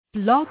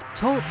Blog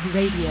Talk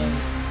Radio.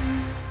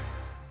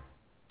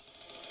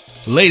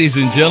 Ladies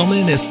and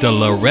gentlemen, it's the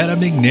Loretta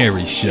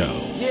McNary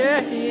Show.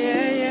 Yeah.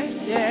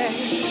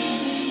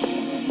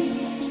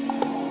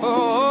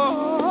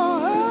 Oh.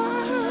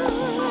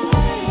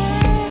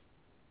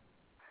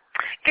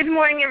 Good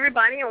morning,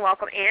 everybody, and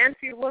welcome in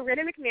to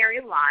Loretta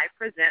McNary Live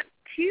presents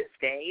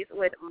Tuesdays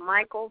with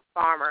Michael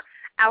Farmer,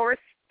 our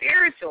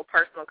spiritual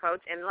personal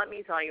coach. And let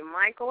me tell you,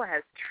 Michael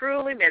has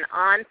truly been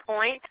on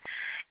point.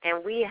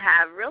 And we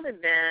have really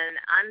been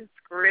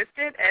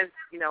unscripted, as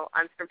you know,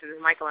 unscripted as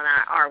Michael and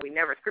I are. We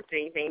never scripted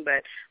anything,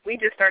 but we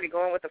just started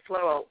going with the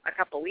flow a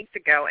couple of weeks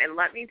ago. And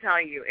let me tell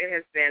you, it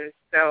has been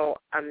so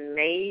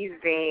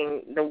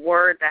amazing, the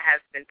word that has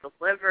been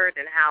delivered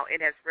and how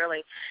it has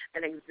really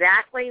been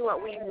exactly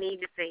what we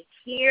needed to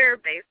hear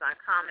based on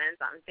comments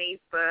on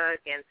Facebook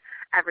and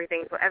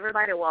everything. So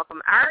everybody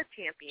welcome our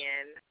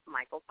champion,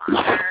 Michael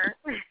Farmer.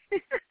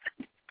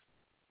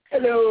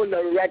 Hello,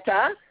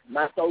 Loretta,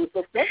 my soul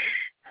sister.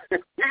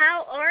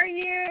 How are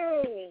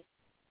you?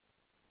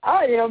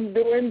 I am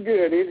doing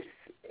good. It's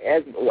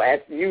as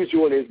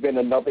usual. It's been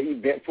another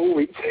eventful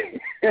week,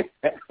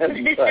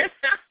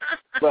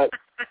 but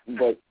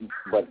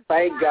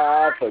thank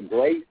God for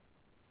grace.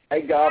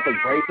 Thank God for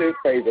grace and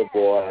favor,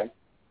 boy.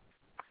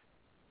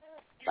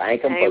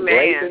 Thank Him for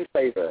grace and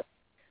favor.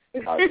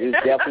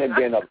 It's definitely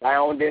been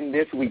abounding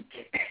this week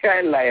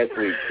and last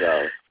week.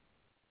 So.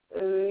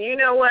 You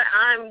know what?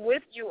 I'm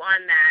with you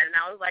on that. And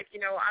I was like,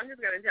 I'm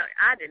just going to tell you,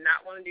 I did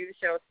not want to do the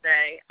show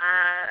today.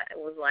 I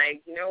was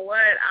like, you know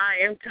what? I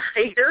am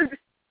tired.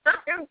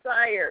 I am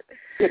tired.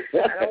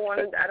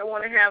 I don't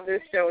want to have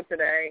this show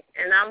today.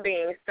 And I'm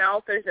being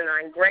selfish, and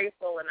I'm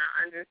grateful, and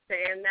I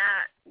understand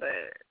that.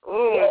 But,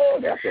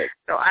 that's it.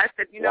 So I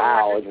said, you know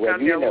what? This is going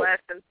to be a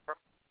lesson for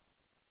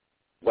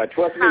Well,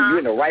 trust me, you're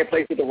in the right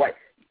place at the right.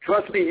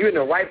 Trust me, you're in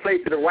the right place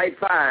at the right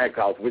time,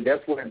 because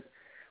that's what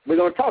we're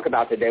going to talk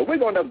about today. We're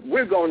going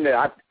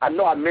to. I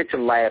know I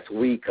mentioned last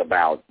week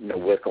about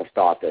we're going to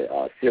start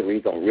the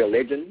series on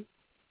religion,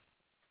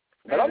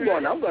 but I'm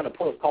going to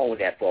postpone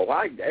that for a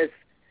while.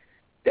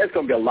 There's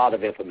going to be a lot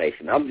of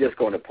information. I'm just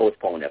going to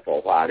postpone that for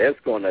a while. That's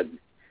going to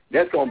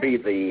be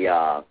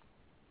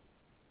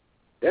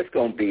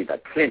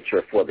the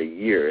clincher for the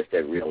year. Is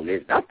that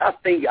religion? I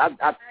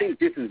think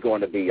this is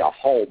going to be a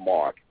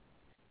hallmark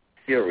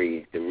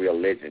series, the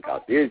religion,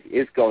 because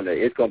it's going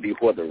to be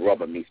where the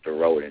rubber meets the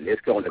road, and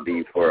it's going to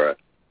be where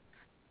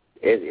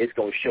it's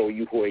going to show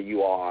you where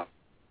you are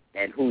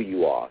and who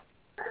you are.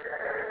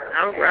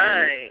 All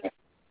right.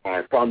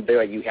 And from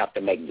there, you have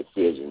to make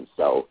decisions.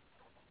 So,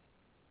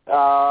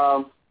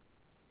 I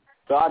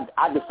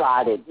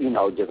decided,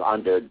 just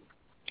under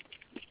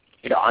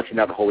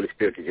the Holy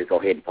Spirit, to just go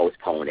ahead and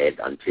postpone it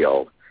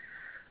until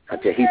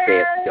He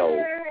says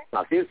so.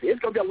 It's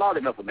going to be a lot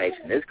of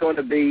information. It's going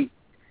to be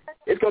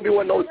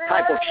one of those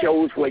type of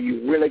shows where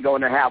you're really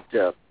going to have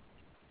to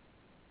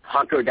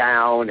hunker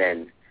down,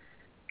 and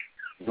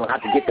you're going to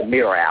have to get the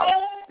mirror out.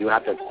 You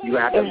have to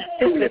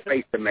truly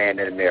face the man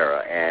in the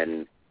mirror,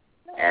 and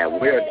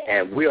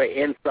we're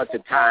in such a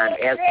time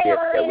as this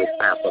that we're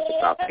time for us to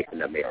start facing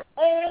the mirror.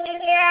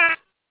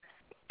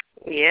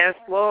 Yes,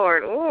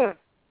 Lord. Ooh.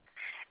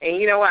 And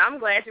you know what? I'm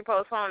glad you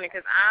postponed it,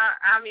 because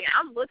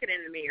I'm looking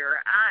in the mirror.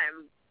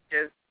 I'm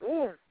just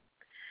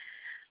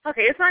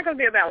Okay, it's not going to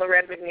be about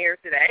Loretta McNary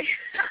today.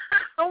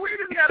 We're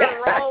just going to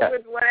roll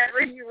with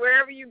wherever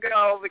you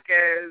go,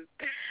 because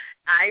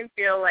I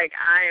feel like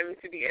I am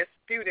to be a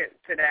student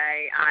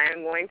today. I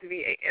am going to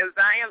be, as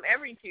I am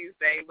every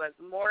Tuesday, but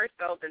more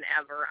so than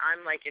ever,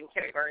 I'm like in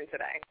kindergarten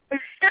today.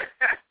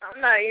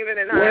 I'm not even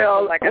in high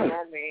school like I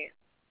normally am.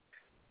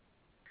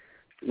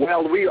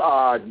 Well,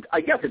 I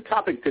guess the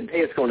topic today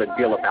is going to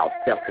deal about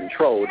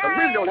self-control. We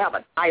really don't have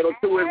a title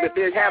to it, but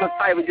if it had a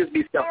title, just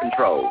be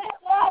self-control.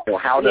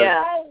 How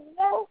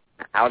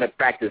to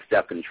practice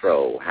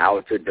self-control,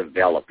 how to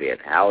develop it,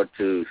 how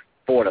to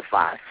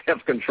fortify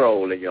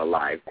self-control in your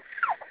life.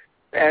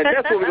 And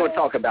that's what we're going to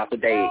talk about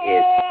today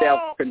is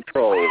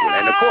self-control.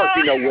 And, of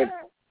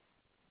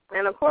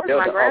course,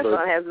 my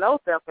grandson has no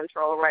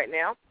self-control right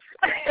now.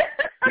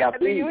 Yeah,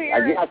 do you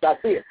hear it? I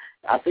see it.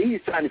 I see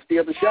he's trying to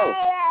steal the show.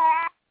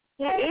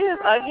 He is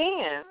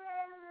again.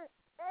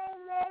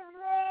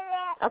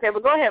 Okay,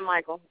 but go ahead,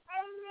 Michael.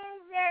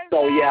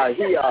 So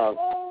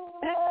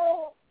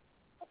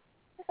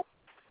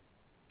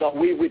So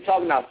we're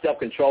talking about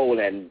self-control,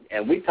 and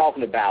we're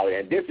talking about,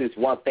 and this is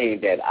one thing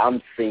that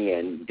I'm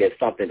seeing, that's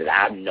something that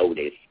I've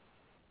noticed,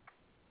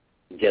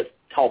 just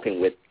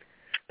talking with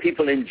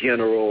people in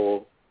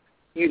general.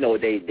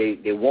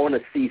 They want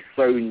to see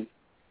certain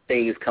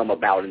things come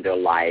about in their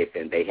life,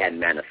 and they hadn't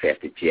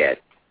manifested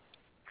yet.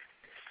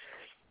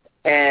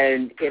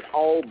 And it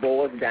all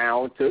boils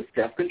down to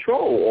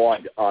self-control,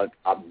 or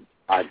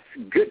a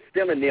good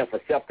synonym for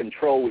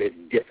self-control is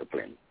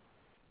discipline.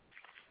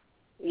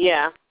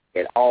 Yeah.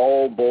 It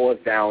all boils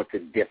down to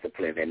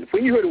discipline. And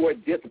when you hear the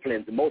word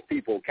discipline, most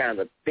people kind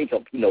of think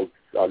of,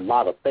 a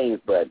lot of things,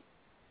 but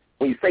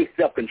when you say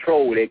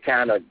self-control,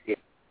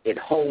 it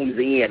hones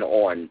in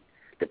on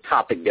the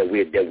topic that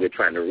we're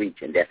trying to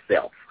reach, and that's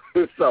self.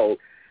 so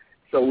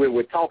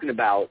we're talking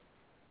about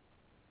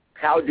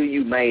how do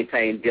you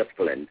maintain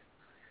discipline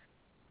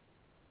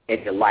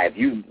in your life.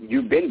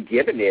 You've been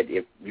given it.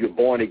 If you're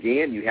born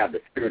again, you have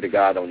the Spirit of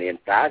God on the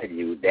inside of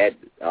you. That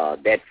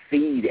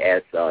seed,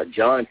 as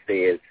John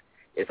says,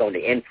 is on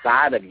the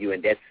inside of you,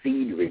 and that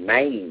seed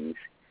remains.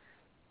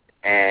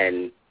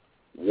 And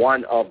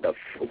one of the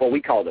what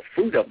we call the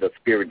fruit of the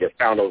Spirit that's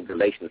found over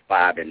Galatians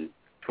 5:22.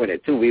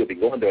 We'll be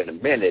going there in a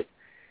minute.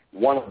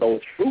 One of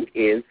those fruit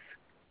is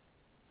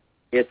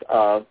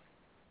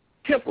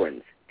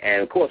temperance,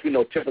 and of course we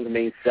know temperance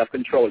means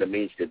self-control. It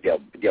means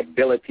the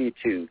ability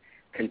to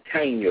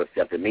contain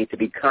yourself. It means to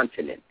be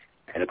continent.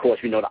 And, of course,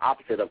 we know the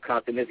opposite of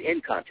continent is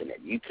incontinent.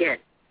 You can't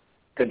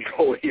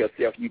control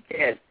yourself. You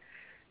can't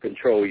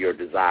control your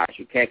desires.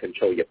 You can't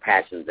control your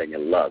passions and your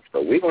lusts. So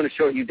we're going to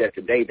show you that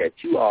today that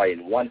you are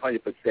in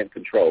 100%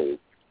 control,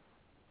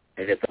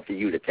 and it's up to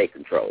you to take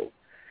control.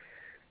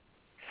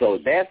 So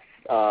that's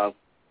the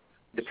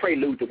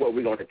prelude to what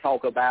we're going to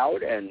talk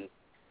about. And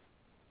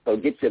so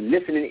get your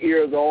listening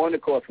ears on.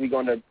 Of course, we're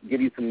going to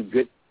give you some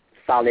good,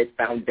 solid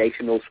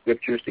foundational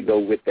scriptures to go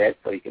with that,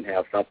 so you can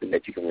have something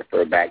that you can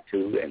refer back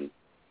to, and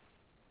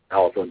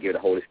also give the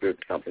Holy Spirit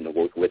something to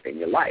work with in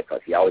your life,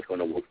 because He's always going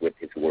to work with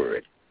His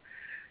Word.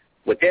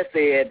 With that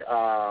said,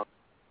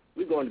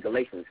 we're going to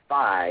Galatians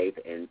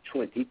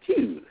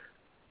 5:22.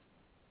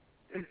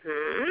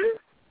 Mm-hmm.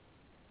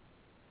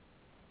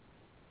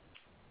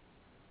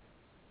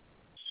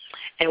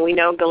 And we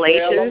know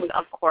Galatians,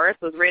 of course,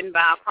 was written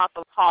by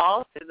Apostle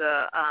Paul to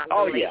the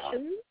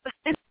Galatians.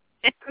 Yeah.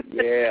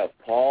 Yeah,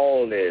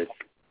 Paul is,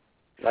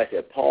 like I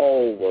said,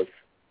 Paul was,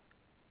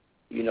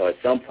 at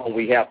some point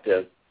we have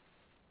to,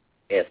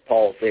 as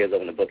Paul says over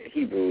in the book of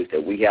Hebrews,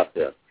 that we have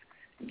to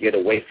get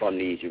away from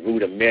these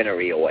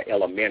rudimentary or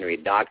elementary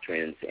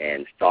doctrines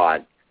and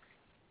start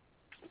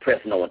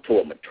pressing on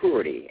toward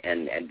maturity.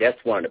 And that's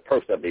one of the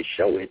purposes of this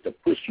show, is to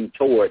push you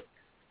toward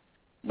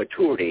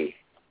maturity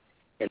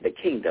in the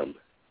kingdom.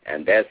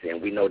 And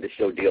we know the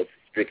show deals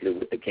strictly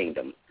with the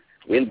kingdom.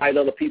 We invite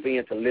other people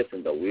in to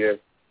listen, but we're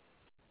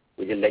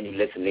just letting you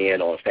listen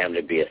in on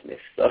family business.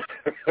 So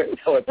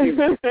if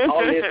you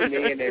all listen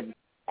in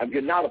and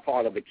you're not a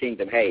part of the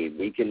kingdom, hey,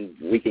 we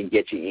can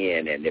get you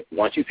in. And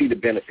once you see the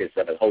benefits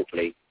of it,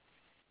 hopefully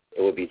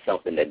it will be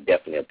something that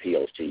definitely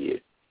appeals to you.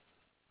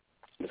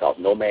 Because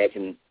no man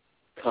can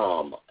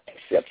come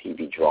except he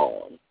be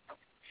drawn.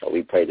 So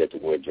we pray that the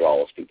word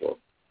draws people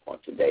on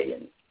today,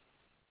 and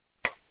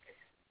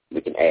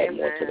we can add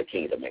more to the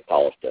kingdom and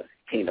cause the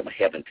kingdom of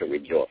heaven to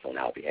rejoice on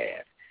our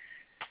behalf.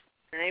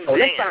 Amen. So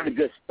let's find a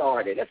good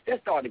start. Let's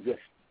find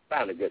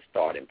a good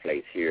starting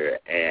place here.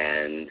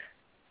 And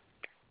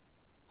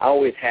I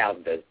always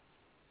have the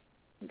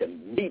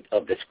meat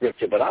of the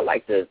scripture, but I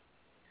like to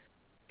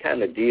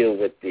kind of deal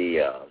with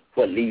the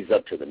what leads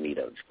up to the meat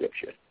of the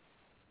scripture.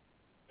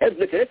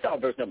 Let's start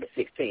verse number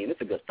 16.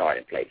 It's a good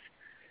starting place.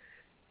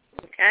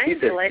 Okay,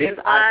 Galatians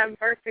 5,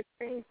 verse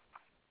 16.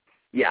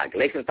 Yeah,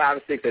 Galatians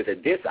 5:6 says,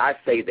 "This I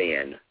say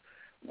then,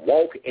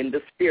 walk in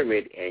the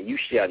Spirit, and you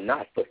shall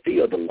not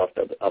fulfill the lust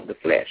of the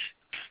flesh."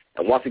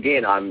 And once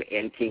again, I'm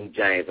in King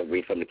James. I'm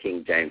reading from the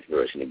King James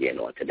Version again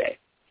on today.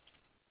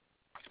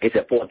 It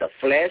said, "For the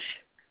flesh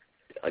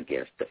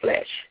against the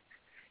flesh,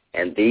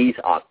 and these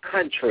are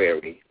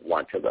contrary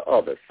one to the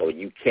other, so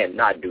you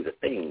cannot do the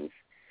things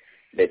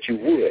that you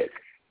would.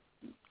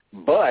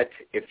 But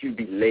if you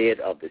be led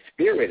of the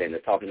Spirit," and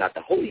it's talking about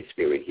the Holy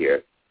Spirit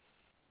here,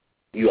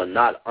 "you are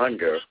not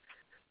under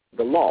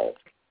the law.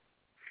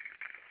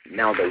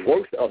 Now the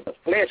works of the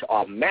flesh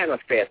are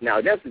manifest."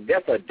 Now that's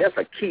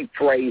a key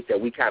phrase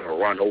that we kind of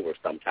run over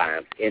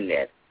sometimes in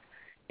that.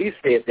 He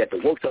says that the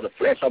works of the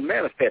flesh are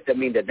manifest. That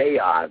means that they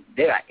are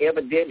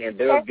evident and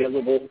they're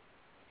visible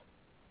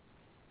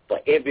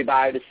for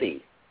everybody to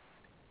see.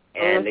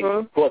 And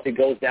of course it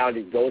goes down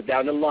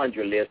the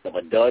laundry list of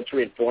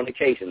adultery and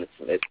fornication.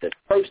 It's the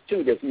first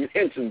two that you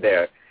mentioned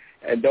there.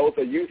 And those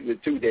are usually the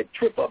two that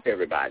trip up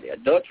everybody: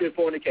 adultery and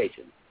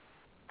fornication.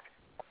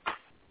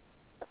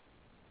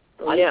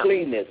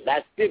 Uncleanness,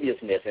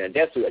 lasciviousness, and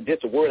that's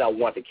a word I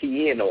want to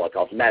key in on,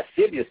 because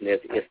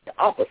lasciviousness is the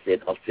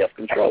opposite of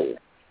self-control.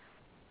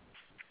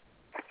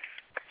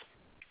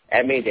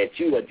 That means that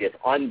you are just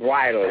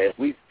unbridled, as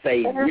we used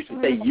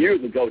to say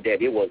years ago,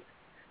 that it was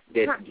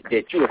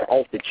that you were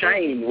off the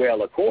chain.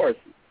 Well, of course,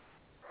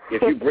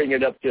 if you bring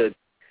it up to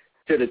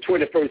the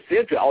 21st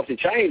century, off the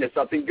chain is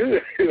something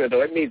good.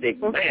 It means that,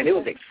 man, it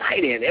was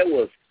exciting. It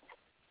was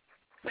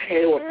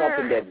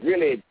something that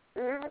really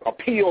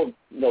appealed,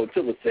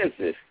 to the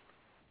senses.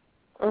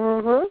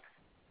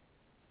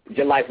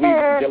 Just like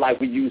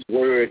we use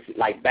words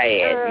like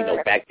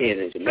bad, back then.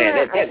 And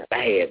man, that's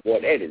bad.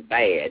 Boy, that is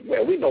bad.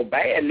 Well, we know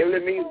bad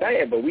literally means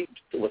bad, but we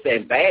were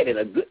saying bad in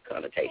a good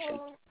connotation.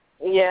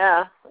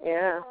 Yeah.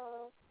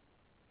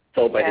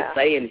 So, it's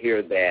saying here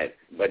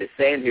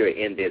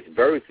in this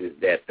verse is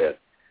that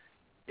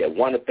that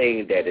one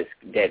thing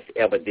that's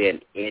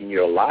evident in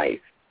your life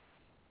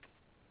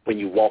when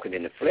you're walking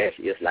in the flesh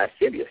is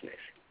lasciviousness.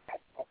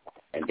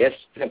 And that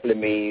simply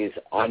means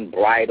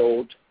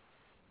unbridled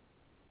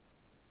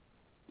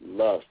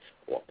lust,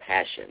 or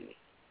passion.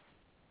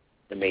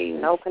 I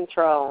mean, no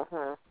control,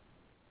 huh?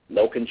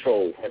 No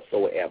control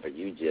whatsoever.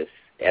 You just,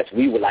 as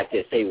we would like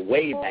to say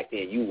way back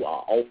then, you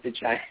are off the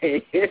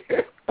chain.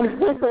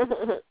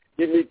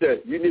 You need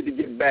to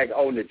get back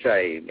on the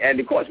chain. And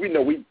of course, we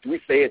know we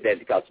said that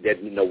because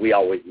we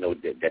always know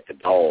that the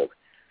dog,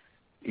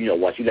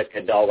 once you let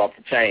that dog off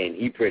the chain,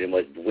 he pretty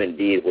much went and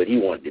did what he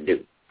wanted to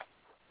do.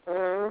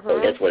 Mm-hmm. So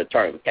that's where the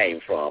term came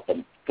from.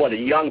 For the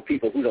young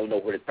people who don't know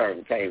where the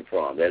term came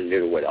from, that's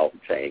literally where the off the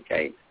chain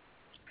came.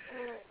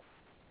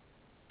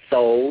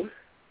 So,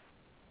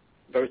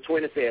 verse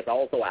 20 says,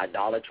 also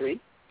idolatry,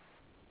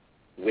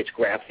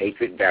 witchcraft,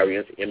 hatred,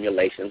 variance,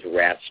 emulations,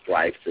 wrath,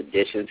 strife,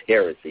 seditions,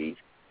 heresies,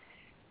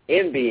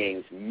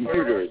 envyings,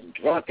 murders,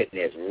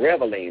 drunkenness,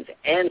 revelings,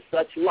 and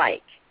such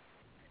like.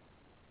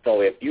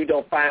 So if you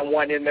don't find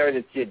one in there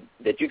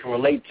that you can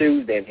relate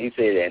to, then he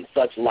said, and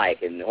such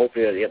like, and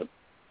hopefully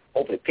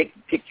pick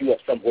you up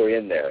somewhere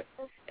in there,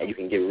 and you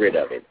can get rid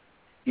of it.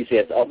 He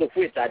says, of the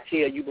which I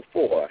tell you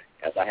before,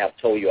 as I have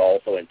told you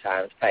also in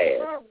times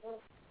past.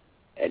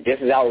 And this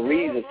is our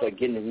reason for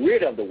getting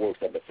rid of the works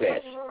of the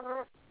flesh.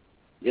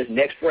 This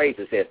next phrase,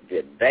 it says,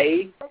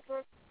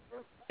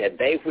 that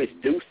they which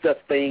do such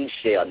things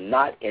shall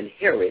not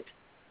inherit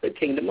the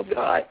kingdom of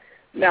God.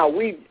 Now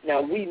we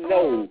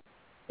know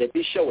that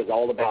this show is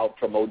all about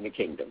promoting the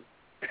kingdom.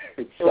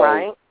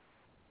 Right.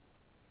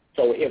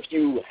 So if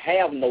you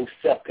have no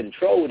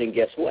self-control, then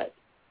guess what?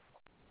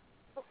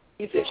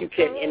 He says you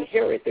can't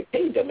inherit the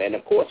kingdom. And,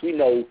 of course, we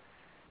know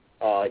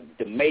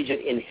the major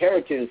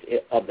inheritance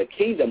of the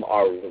kingdom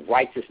are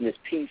righteousness,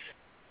 peace,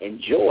 and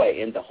joy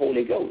in the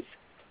Holy Ghost.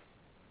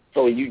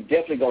 So you're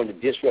definitely going to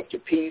disrupt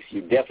your peace.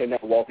 You're definitely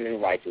not walking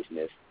in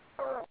righteousness.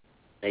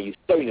 And you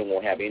certainly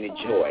won't have any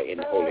joy in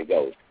the Holy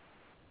Ghost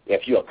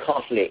if you are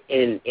constantly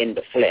in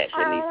the flesh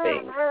in these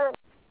things.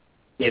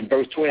 In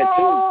verse 22,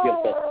 gives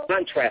a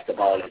contrast of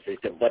all this. It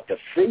said, but the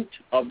fruit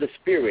of the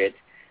Spirit.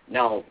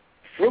 Now,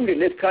 fruit in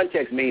this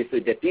context means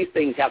that these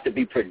things have to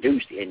be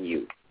produced in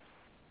you.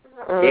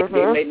 Mm-hmm.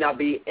 It may not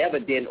be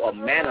evident or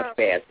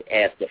manifest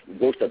as the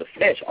works of the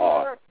flesh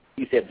are.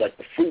 He said, but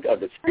the fruit of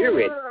the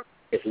Spirit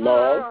is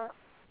love.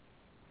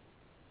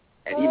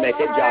 And he makes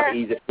that job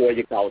easy for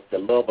you because the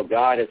love of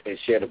God has been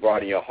shed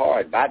abroad in your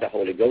heart by the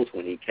Holy Ghost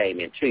when he came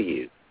into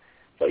you.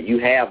 So you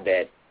have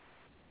that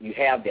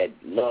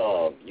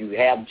love. You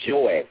have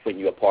joy when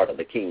you're a part of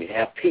the kingdom. You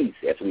have peace,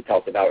 as we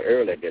talked about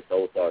earlier, that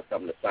those are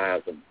some of the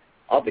signs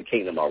of the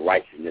kingdom are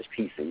righteousness,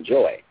 peace, and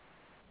joy.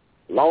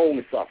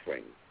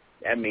 Long-suffering.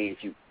 That means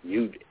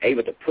you're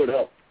able to put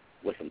up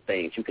with some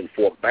things. You can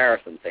forbear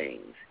some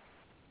things.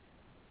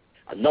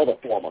 Another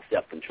form of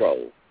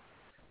self-control.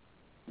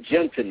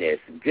 Gentleness,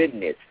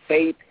 goodness,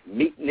 faith,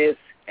 meekness,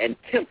 and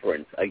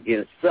temperance.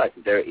 Against such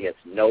there is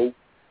no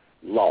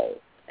law.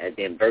 And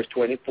then verse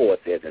 24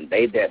 says, and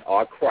they that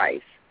are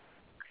Christ,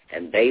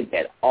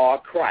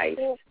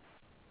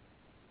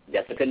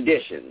 that's a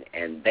condition,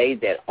 and they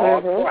that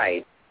are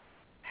Christ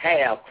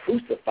have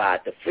crucified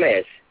the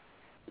flesh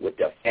with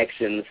the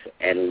affections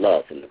and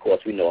lusts. And, of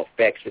course, we know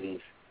affections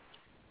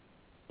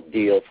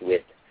deals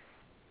with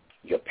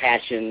your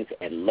passions,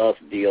 and lust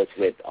deals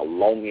with a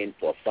longing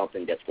for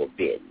something that's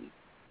forbidden.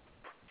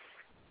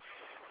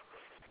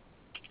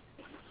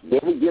 Then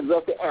he gives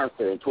us the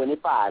answer in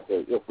 25,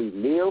 that if we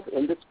live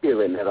in the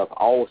Spirit, let us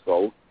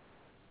also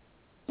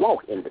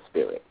walk in the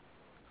Spirit.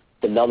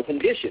 Another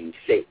condition,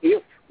 say,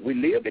 if we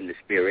live in the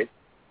Spirit,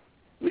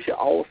 we should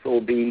also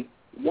be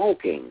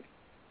walking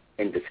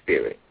in the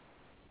Spirit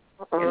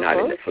and not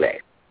in the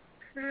flesh.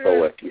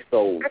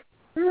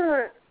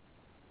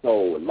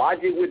 So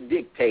logic would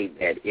dictate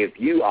that if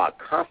you are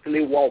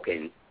constantly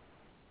walking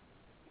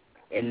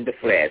in the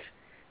flesh,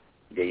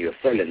 then you're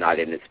certainly not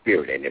in the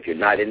Spirit. And if you're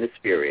not in the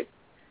Spirit,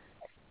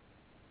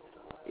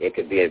 it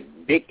could be a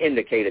big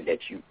indicator that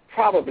you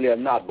probably are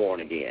not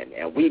born again.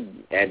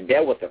 And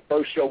that was the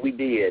first show we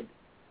did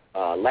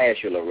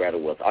last year, Loretta,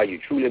 was Are You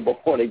Truly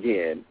Born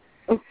Again?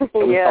 And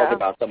we talked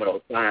about some of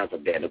those signs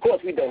of that. And of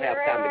course, we don't have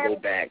time to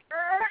go back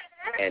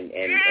and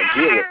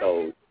deal with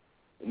those.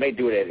 We may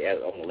do it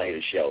on a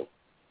later show.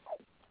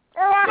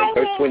 And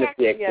verse 26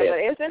 but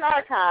it's in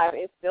archive.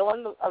 It's still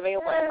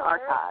available in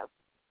archive.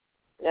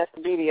 That's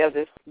the beauty of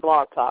this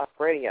Blog Talk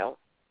Radio.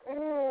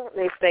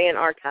 They stay in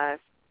archive.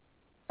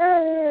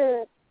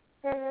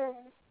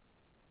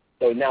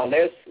 So now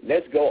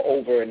let's go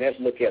over and let's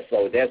look at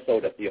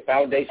your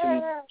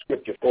foundation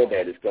scripture for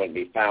that is going to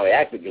be found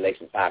actually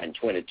Galatians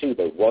 5:22,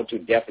 but we want to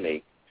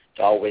definitely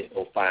to always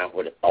go find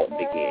where the thought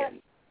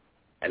begins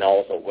and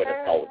also where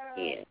the thought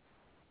ends.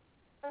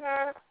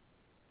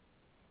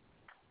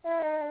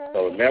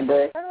 So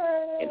remember,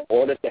 in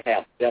order to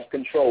have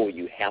self-control,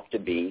 you have to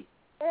be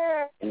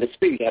in the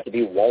Spirit. You have to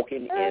be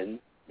walking in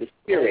the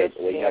Spirit,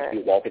 or you have to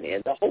be walking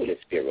in the Holy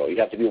Spirit, or you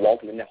have to be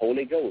walking in the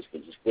Holy Ghost,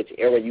 which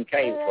era you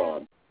came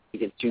from. You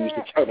can choose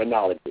the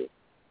terminology.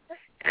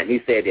 And he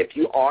said, if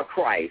you are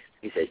Christ,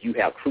 he says, you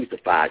have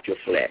crucified your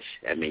flesh.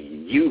 I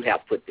mean, you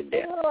have put to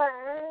death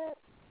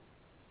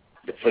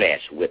the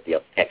flesh with the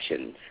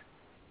affections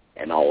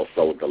and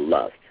also the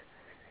lust.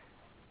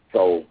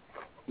 So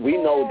we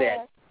know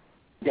that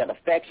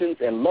affections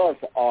and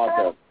lusts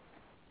are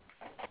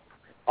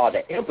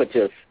the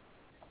impetus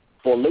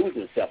for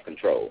losing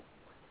self-control.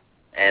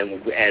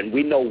 And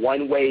we know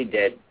one way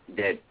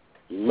that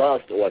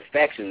lust or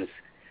affections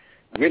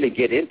really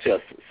get into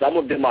us. Some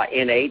of them are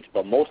innate,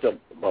 but most of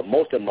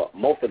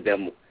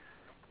them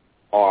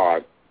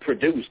are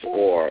produced,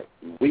 or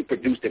we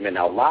produce them in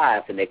our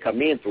lives, and they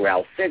come in through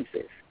our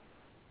senses,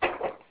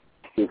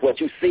 through what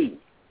you see,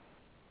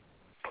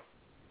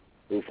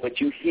 through what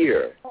you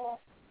hear,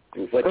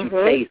 through what you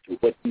taste, through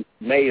what you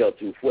smell,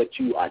 through what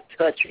you are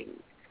touching.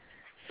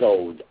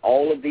 So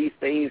all of these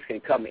things can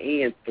come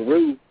in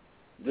through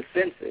the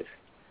senses.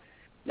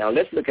 Now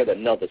let's look at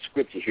another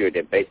scripture here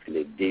that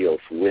basically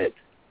deals with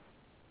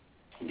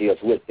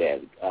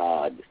that.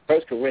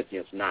 1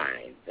 Corinthians 9.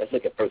 Let's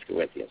look at 1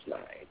 Corinthians 9.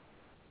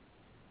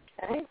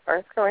 Okay,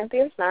 1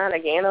 Corinthians 9,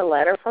 again, a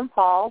letter from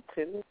Paul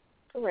to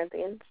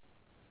Corinthians.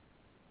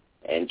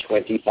 And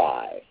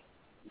 25.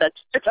 The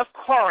Church of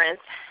Corinth.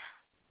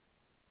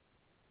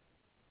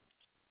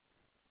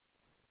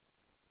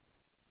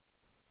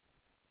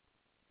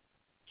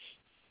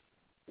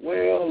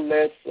 Well,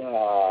 let's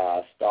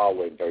start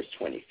with verse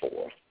 24.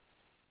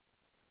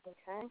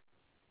 Okay.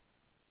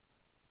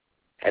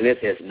 And it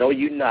says, "Know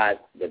you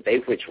not that they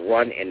which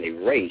run in a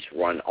race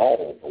run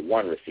all, but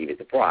one receiveth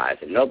the prize."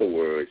 In other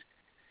words,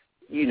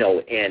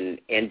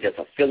 in just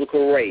a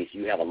physical race,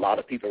 you have a lot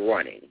of people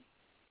running,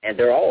 and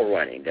they're all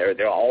running.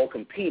 They're all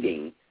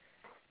competing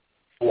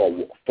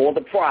for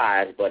the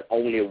prize, but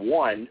only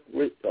one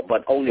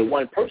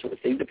person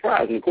receives the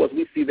prize. And of course,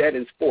 we see that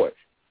in sports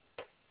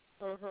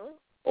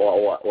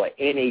or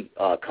any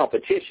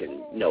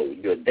competition.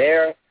 You're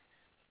there.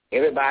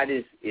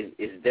 Everybody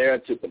is there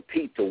to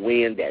compete to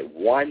win that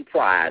one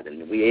prize,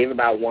 and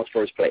everybody wants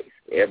first place.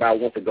 Everybody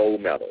wants a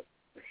gold medal.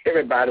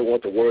 Everybody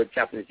wants a world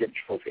championship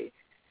trophy,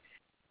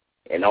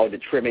 and all the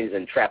trimmings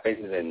and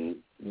trappings and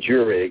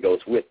jewelry that goes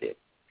with it.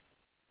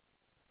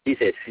 He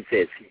says.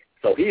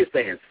 So he is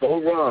saying, "So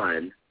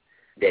run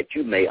that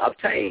you may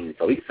obtain."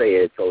 So he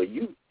said, so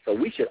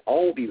we should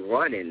all be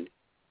running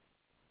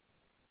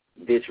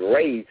this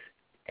race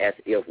as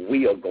if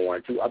we are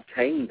going to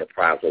obtain the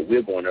prize, or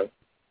we're going to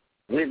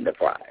win the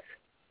prize.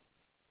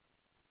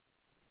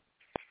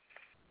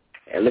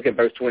 And look at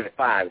verse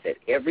 25. It says,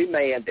 "Every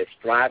man that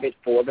striveth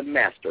for the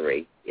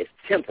mastery is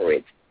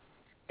temperate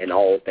in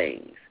all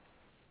things."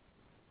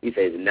 He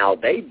says, now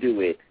they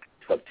do it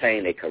to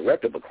obtain a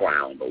corruptible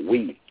crown, but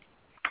we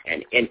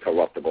an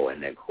incorruptible,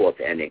 and of course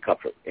an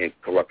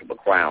incorruptible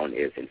crown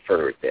is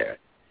inferred there.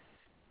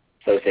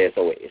 So it says,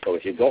 so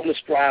if you're going to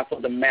strive for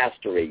the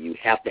mastery, you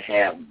have to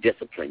have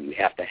discipline. You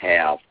have to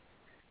have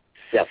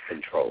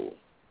self-control.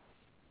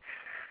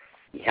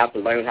 You have to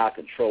learn how to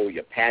control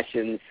your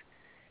passions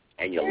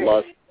and your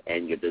lust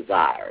and your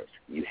desires.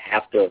 You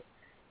have to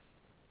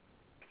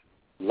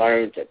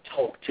learn to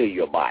talk to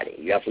your body.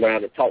 You have to learn how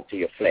to talk to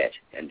your flesh.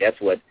 And that's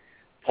what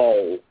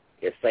Paul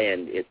is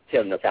saying, is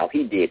telling us how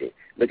he did it.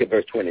 Look at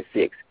verse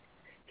 26.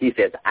 He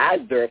says, "I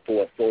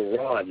therefore so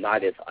run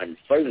not as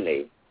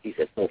uncertainly." He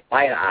says, "So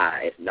fight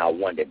I as not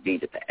one that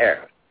beateth the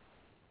air."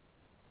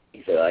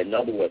 He said, in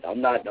other words,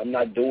 I'm not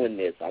doing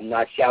this. I'm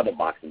not shadow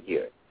boxing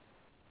here.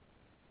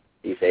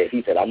 He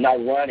said, I'm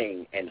not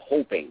running and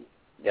hoping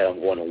that I'm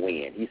going to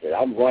win. He said,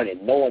 I'm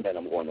running knowing that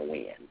I'm going to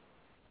win.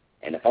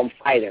 And if I'm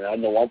fighting, I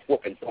know I'm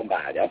whooping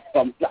somebody.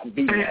 I'm not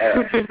beating the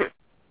air.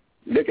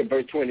 Look at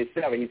verse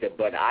 27. He said,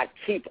 "But I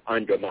keep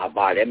under my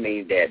body." That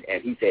means that,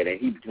 and he said, and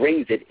he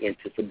brings it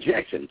into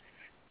subjection.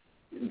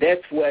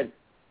 That's what,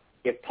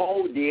 if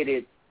Paul did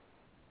it,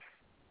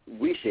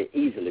 we should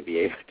easily be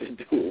able to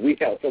do it. We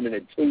have so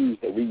many tools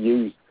that we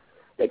use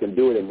that can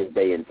do it in this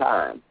day and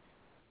time.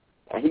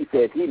 And he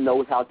said he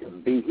knows how to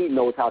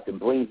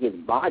bring his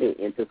body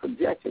into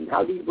subjection.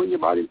 How do you bring your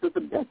body into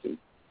subjection?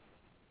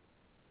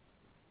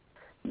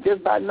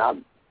 Just by not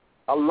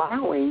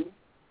allowing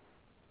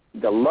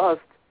the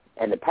lust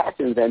and the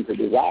passions and the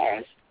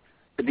desires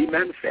to be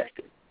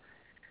manifested.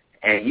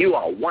 And you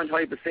are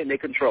 100% in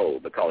control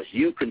because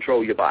you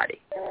control your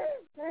body.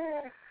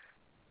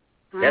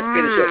 Let's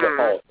finish up what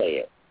Paul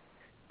said.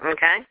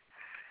 Okay.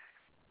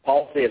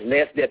 Paul says,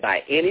 "Lest that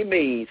by any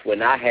means,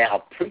 when I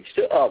have preached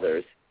to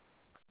others,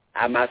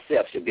 I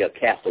myself should be a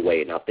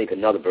castaway." And I think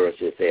another verse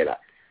just said,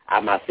 "I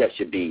myself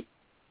should be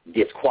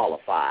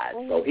disqualified."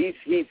 So he's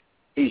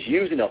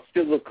using a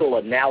physical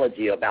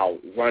analogy about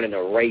running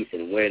a race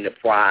and winning the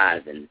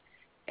prize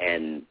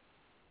and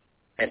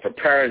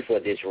preparing for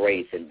this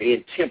race and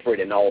being temperate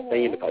in all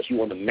things because you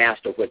want to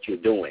master what you're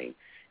doing.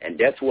 And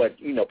that's what,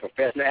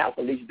 professional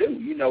athletes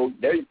do.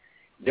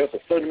 There's a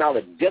certain amount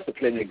of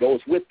discipline that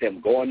goes with them,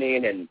 going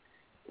in and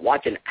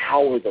watching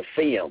hours of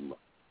film.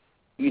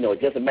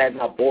 Just imagine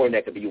how boring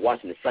that could be,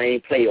 watching the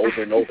same play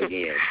over and over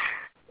again.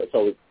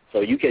 So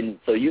you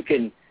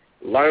can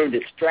learn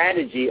the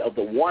strategy of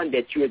the one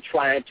that you're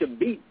trying to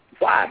beat.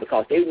 Why?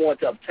 Because they want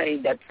to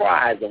obtain that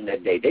prize on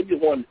that day. They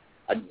just want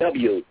a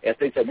W. As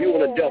they said, we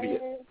want a W.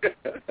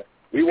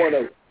 we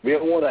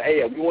don't want an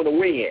A. We want to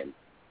win.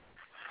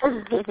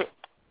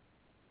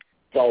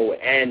 So,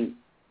 and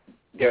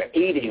they're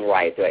eating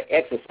right, they're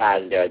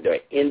exercising, they're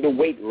in the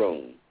weight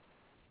room.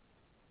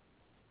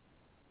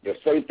 There are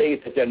certain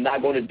things that they're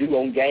not going to do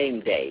on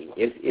game day.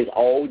 It's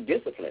all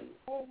discipline.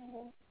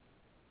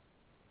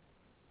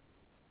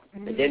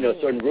 And then there are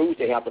certain rules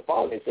they have to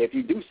follow. They say if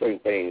you do certain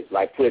things,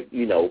 like put,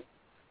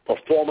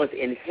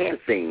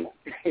 performance-enhancing,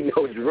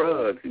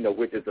 drugs,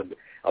 which is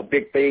a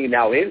big thing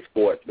now in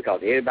sports because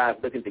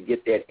everybody's looking to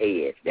get that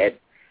edge, that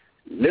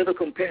little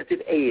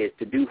competitive edge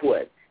to do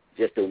what?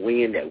 Just to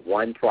win that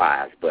one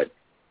prize. But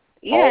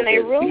yeah, and they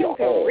really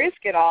can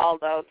risk it all,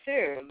 though,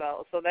 too.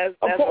 So that's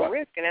a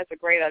risk, and that's a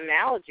great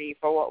analogy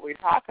for what we're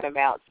talking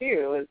about,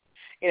 too, is,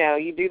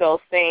 you do those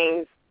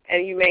things,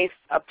 and you may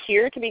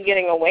appear to be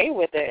getting away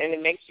with it, and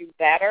it makes you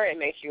better, it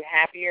makes you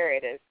happier,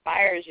 it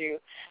inspires you.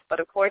 But,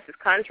 of course, it's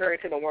contrary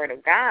to the Word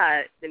of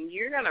God, then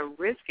you're going to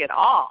risk it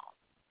all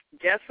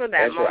just for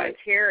that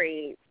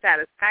momentary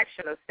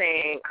satisfaction of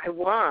saying, I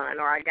won,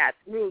 or I got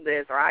through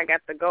this, or I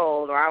got the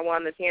gold, or I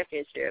won the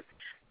championship.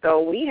 So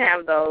we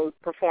have those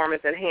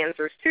performance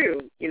enhancers,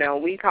 too.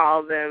 We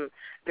call them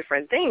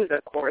different things,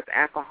 of course,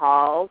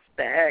 alcohol,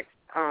 sex,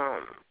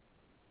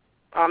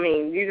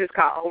 you just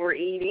call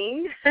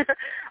overeating,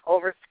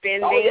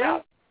 overspending. Oh,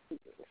 yeah.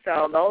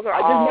 So those are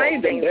all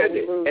things that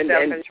we lose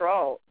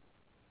self-control.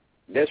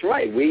 That's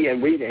right.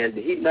 And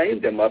he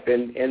named them up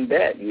in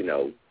that,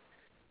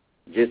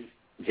 just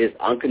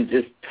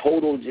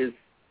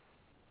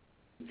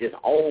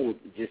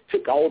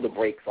took all the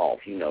brakes off,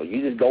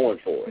 you just going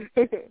for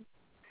it.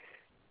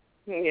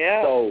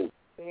 Yeah.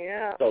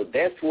 So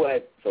that's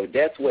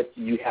what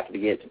you have to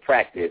begin to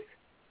practice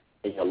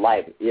in your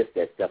life is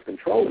that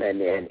self-control,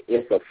 and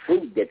it's a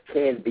fruit that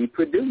can be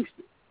produced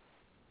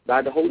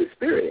by the Holy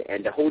Spirit,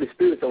 and the Holy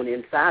Spirit's on the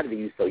inside of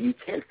you, so you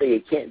can't say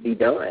it can't be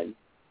done.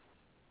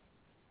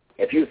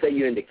 If you say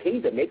you're in the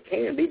kingdom, it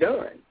can be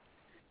done.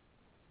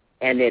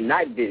 And then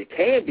not that it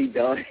can be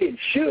done, it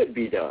should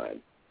be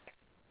done.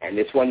 And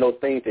it's one of those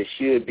things that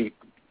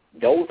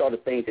those are the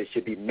things that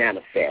should be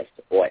manifest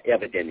or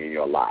evident in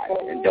your life.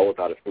 And those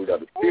are the fruit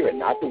of the Spirit,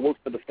 not the works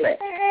of the flesh.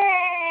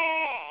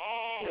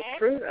 The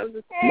fruit of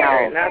the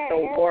Spirit, not the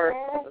works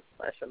of the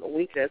flesh or the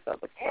weakness of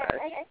the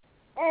flesh.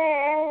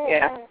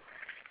 Yeah.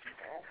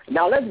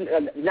 Now let's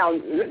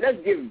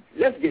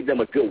give them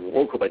a good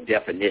workable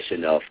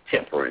definition of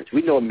temperance.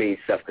 We know it means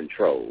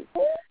self-control,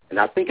 and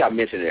I think I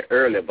mentioned it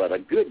earlier. But a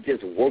good,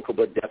 just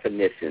workable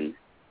definition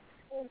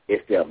is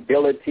the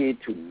ability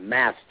to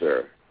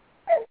master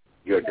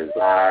your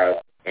desires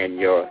and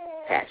your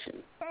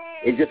passion.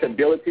 It's just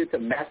ability to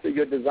master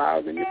your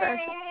desires and your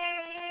passion,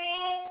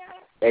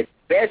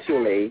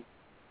 especially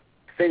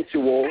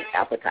sensual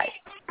appetite.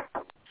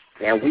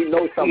 And we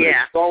know some of the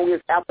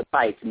strongest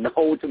appetites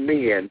known to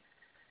men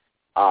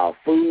are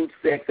food,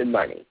 sex, and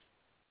money.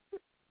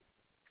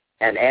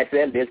 And as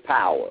in this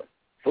power,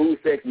 food,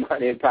 sex,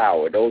 money, and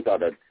power. Those are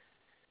the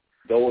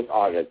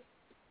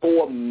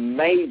four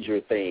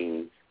major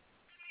things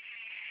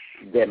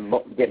that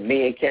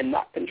men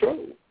cannot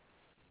control,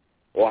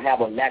 or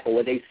have a lack of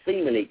what they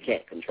seemingly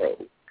can't control.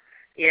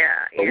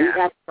 Yeah.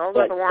 Those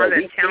are the ones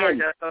that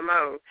challenge us the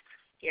most.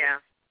 Yeah.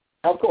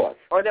 Of course.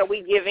 Or that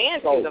we give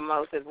in to the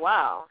most as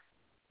well.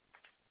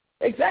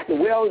 Exactly.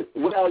 Well,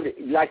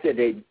 like I said,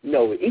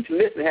 each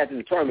listener has to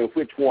determine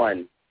which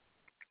one,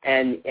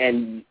 and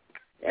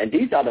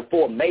these are the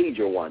four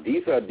major ones.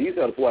 These are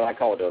what I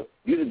call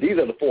these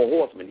are the four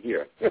horsemen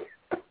here.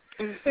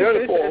 They're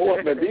the four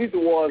horsemen. These are the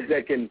ones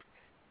that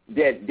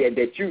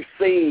you've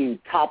seen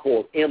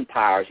topple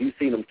empires, you've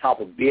seen them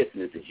topple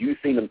businesses, you've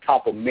seen them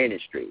topple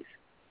ministries.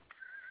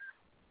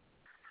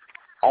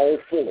 All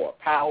four: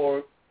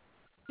 power,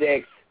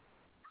 sex,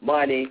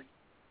 money,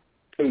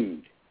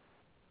 food.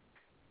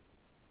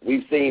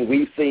 We've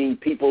seen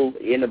people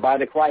in the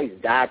body of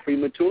Christ die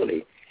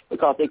prematurely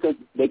because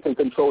they can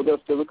control their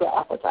physical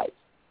appetites.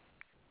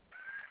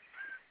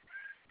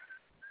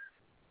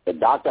 The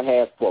doctor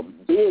has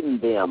forbidden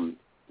them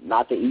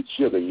not to eat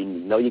sugar.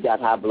 You got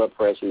high blood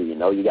pressure.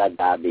 You got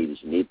diabetes.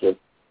 You need to,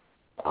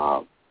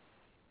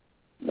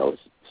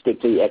 stick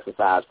to your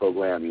exercise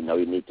program. You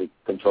need to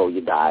control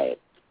your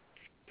diet.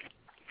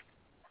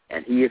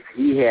 And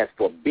he has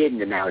forbidden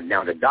you now.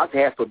 Now the doctor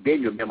has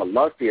forbidden you. Remember,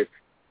 lust is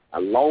a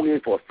longing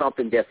for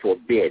something that's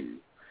forbidden,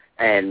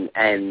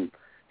 and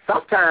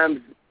sometimes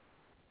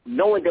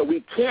knowing that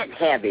we can't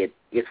have it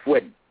is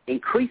what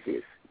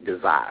increases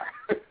desire.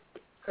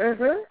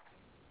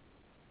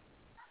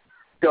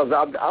 Because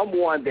I'm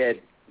one that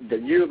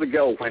years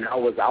ago when I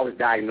was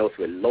diagnosed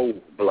with low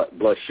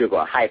blood sugar,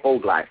 or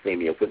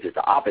hypoglycemia, which is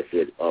the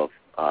opposite of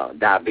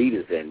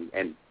diabetes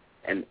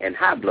and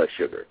high blood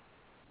sugar.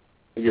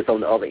 It's just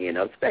on the other end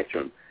of the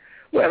spectrum.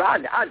 Well, I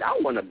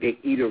wasn't a big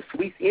eater of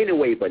sweets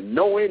anyway, but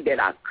knowing that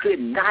I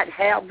could not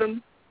have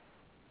them,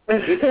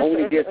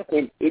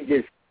 it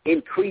just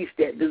increased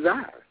that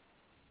desire.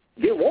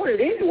 Didn't want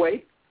it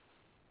anyway,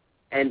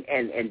 and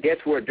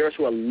that's where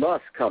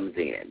lust comes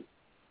in.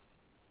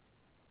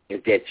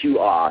 Is that you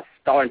are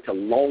starting to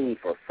long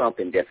for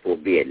something that's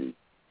forbidden,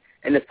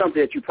 and it's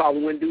something that you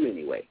probably wouldn't do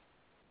anyway.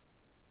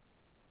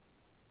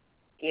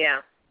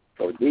 Yeah.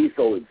 So these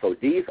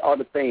are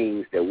the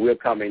things that we're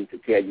coming to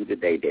tell you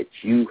today, that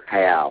you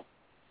have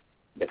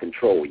the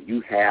control,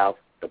 you have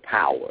the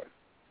power,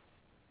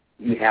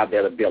 you have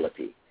that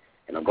ability,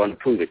 and I'm going to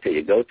prove it to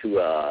you.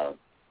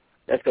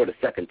 Let's go to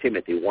 2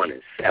 Timothy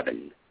 1:7.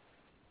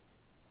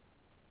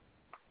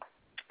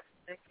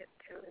 2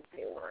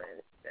 Timothy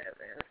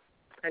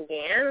 1:7.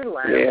 Again,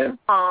 letter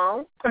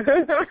Paul.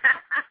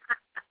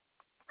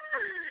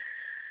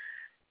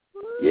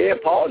 Yeah,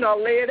 Paul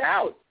don't lay it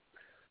out.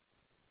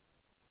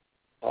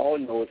 Paul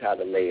knows how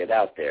to lay it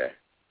out there.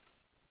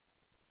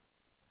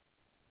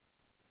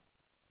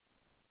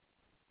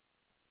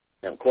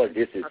 And, of course,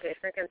 this is... Okay,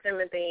 2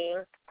 Timothy.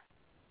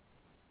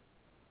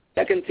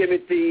 2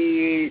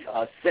 Timothy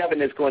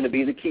 7 is going to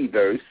be the key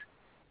verse.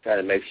 Trying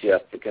to make sure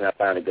can I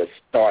find a good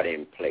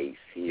starting place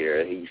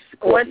here.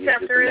 What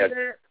chapter is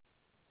it?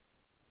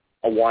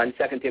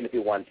 2 Timothy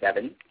 1:7.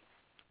 1:7.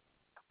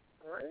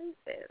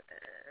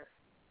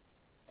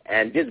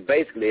 And this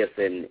basically is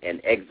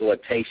an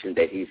exhortation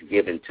that he's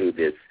given to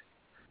this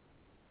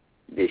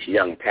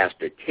young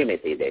pastor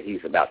Timothy, that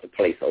he's about to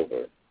place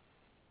over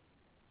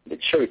the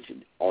church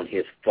on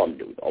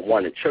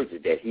one of the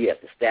churches that he has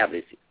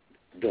established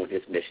during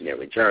his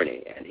missionary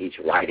journey. And he's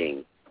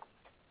writing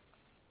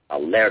a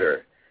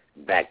letter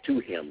back to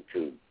him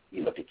to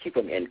keep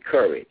him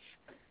encouraged.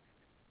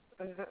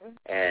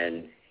 Mm-hmm.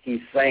 And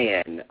he's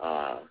saying,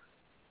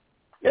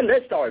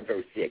 let's start at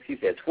verse 6. He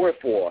says,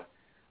 "Wherefore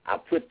I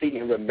put thee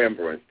in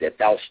remembrance that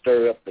thou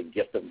stir up the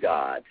gift of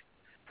God,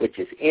 which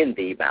is in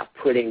thee by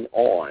putting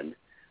on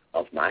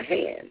of my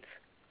hands.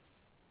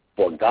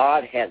 For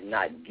God hath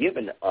not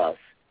given us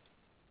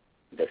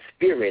the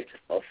spirit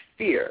of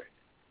fear."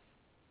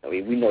 I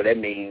mean, we know that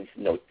means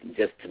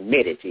just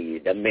timidity.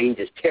 That means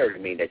just terror.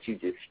 Mean that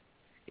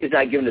He's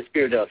not giving the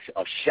spirit of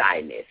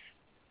shyness.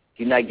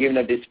 He's not giving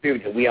us this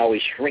spirit that we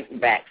always shrink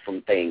back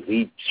from things.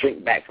 We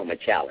shrink back from a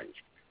challenge.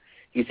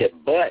 He said,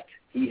 but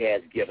he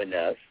has given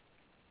us,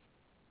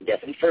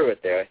 just infer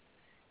it there,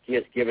 he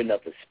has given us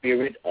the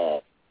spirit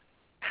of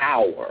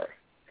power.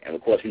 And,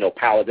 of course,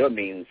 power there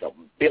means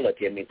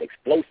ability. It means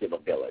explosive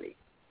ability.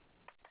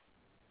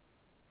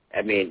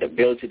 I mean, the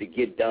ability to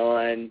get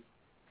done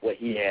what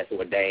he has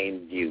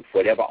ordained you.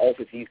 Whatever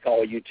office he's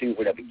called you to,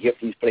 whatever gift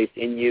he's placed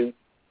in you,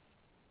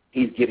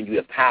 he's giving you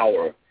the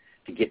power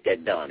to get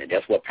that done. And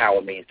that's what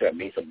power means there. It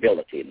means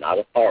ability, not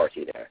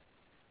authority there.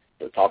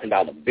 So talking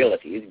about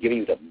ability, he's giving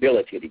you the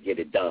ability to get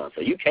it done.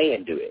 So you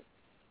can do it.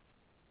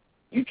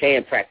 You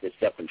can practice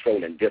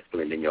self-control and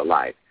discipline in your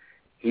life.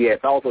 He has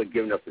also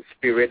given us the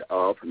spirit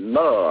of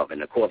love.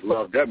 And, of course,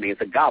 love there means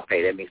agape.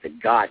 That means the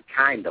God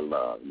kind of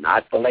love,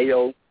 not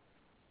phileo,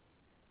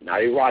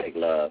 not erotic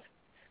love,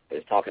 but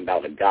it's talking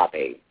about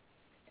agape.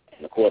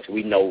 And, of course,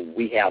 we know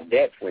we have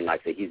that when,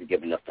 like I said, he's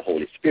given us the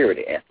Holy Spirit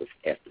as the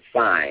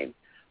sign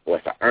or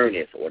as the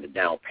earnest or the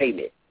down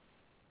payment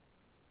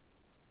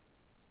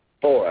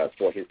for us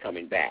for his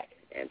coming back.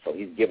 And so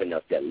he's given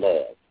us that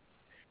love.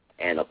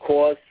 And, of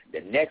course,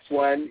 the next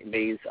one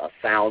means a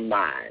sound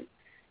mind.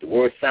 The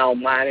word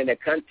sound mind in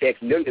that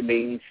context literally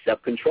means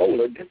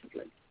self-control or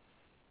discipline.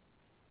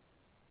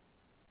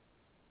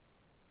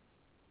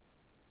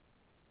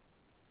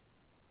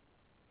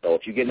 So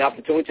if you get an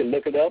opportunity to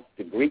look it up,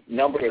 the Greek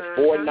number is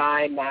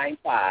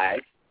 4995,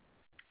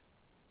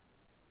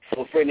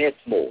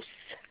 sophronismos,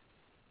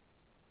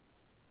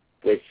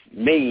 which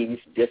means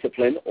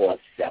discipline or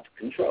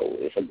self-control.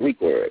 It's a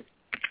Greek word.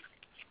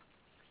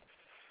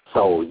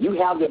 So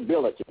you have the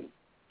ability.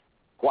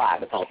 Why?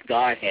 Because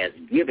God has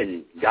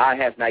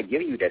not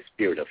given you that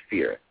spirit of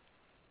fear.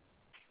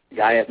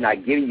 God has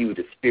not given you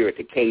the spirit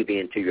to cave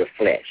into your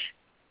flesh.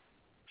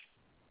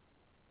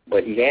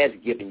 But he has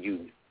given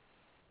you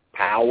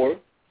power,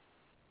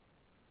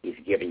 he's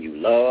given you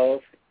love,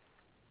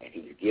 and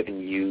he's given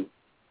you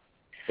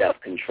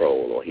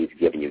self-control, or he's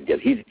given you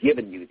these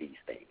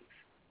things.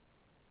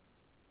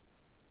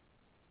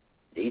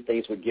 These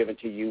things were given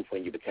to you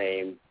when you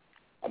became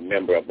a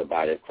member of the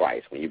body of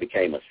Christ, when you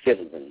became a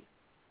citizen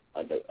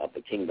of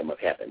the kingdom of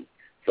heaven.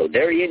 So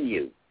they're in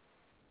you.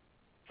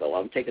 So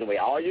I'm taking away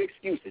all your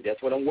excuses.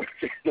 That's what I'm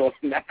working on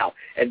now.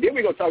 And then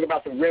we're going to talk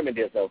about some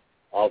remedies of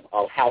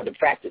how to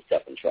practice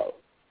self-control.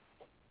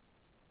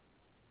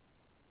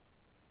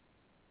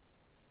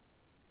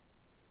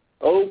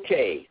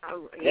 Okay.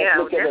 Yeah,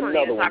 let's look at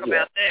another one. Talk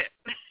about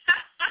that.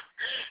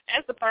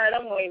 That's the part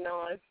I'm waiting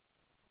on.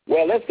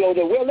 Well, let's go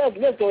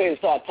ahead and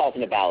start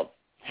talking about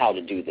how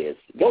to do this.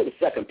 Go to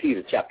 2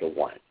 Peter chapter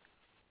 1.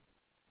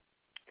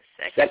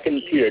 2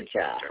 Peter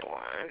chapter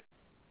 1.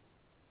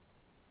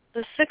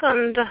 The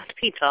 2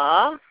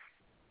 Peter.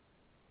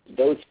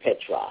 Those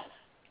Petra.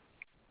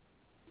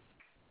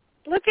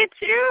 Look at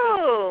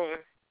you.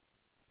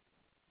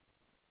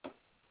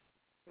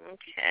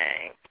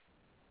 Okay.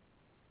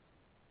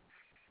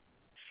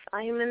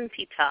 Simon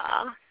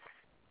Peter.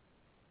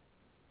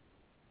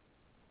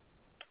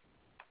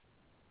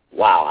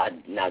 Wow!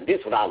 Now this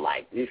is what I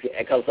like,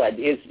 because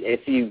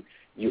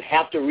you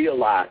have to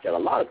realize that a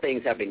lot of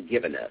things have been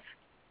given us,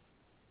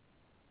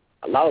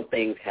 A lot of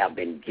things have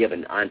been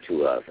given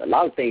unto us. A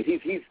lot of things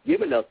he's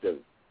given us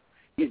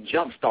he's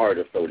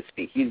jump-started us, so to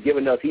speak. He's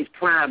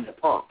primed the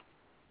pump,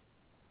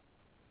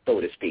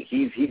 so to speak.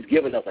 He's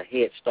given us a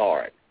head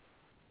start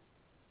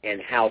in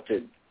how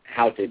to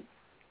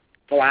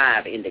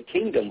thrive in the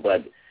kingdom.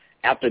 But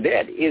after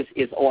that,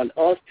 it's on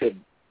us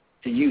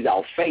to use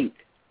our faith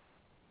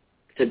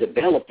to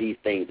develop these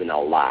things in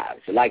our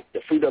lives. So like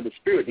the fruit of the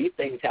Spirit, these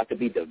things have to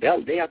be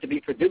developed. They have to be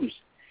produced.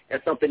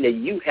 That's something that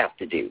you have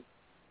to do.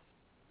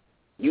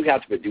 You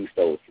have to produce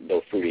those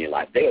fruit in your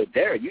life. They are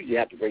there. You just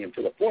have to bring them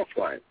to the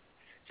forefront.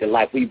 So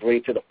like we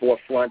bring to the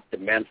forefront the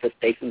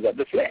manifestations of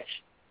the flesh.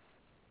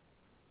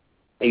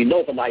 And you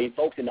know, for my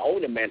folks in the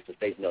older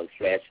manifestation of the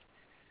flesh,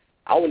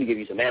 I want to give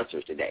you some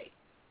answers today.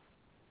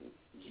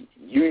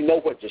 You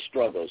know what your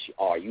struggles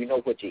are. You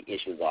know what your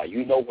issues are.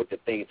 You know what the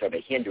things are that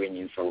are hindering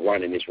you from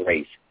running this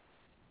race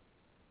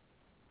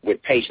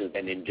with patience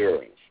and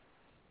endurance.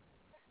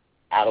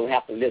 I don't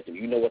have to list them.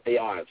 You know what they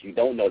are. If you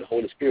don't know the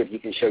Holy Spirit, He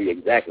can show you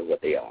exactly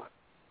what they are.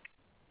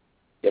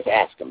 Just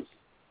ask Him.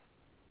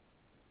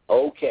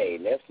 Okay,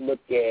 let's look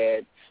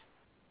at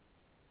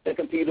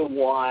 2 Peter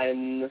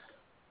 1.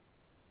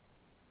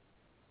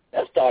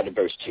 Let's start at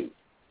verse 2. You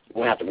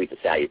won't have to read the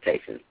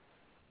salutation.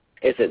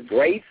 It says,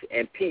 grace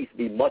and peace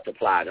be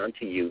multiplied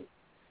unto you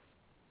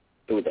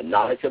through the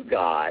knowledge of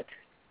God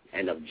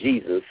and of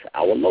Jesus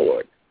our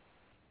Lord,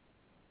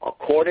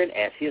 according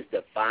as His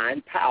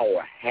divine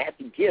power hath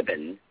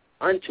given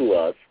unto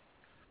us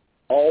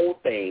all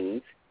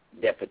things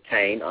that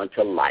pertain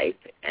unto life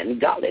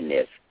and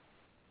godliness.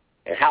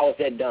 And how is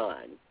that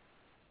done?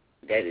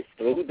 That is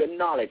through the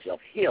knowledge of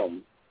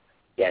Him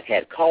that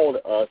had called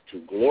us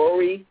to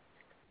glory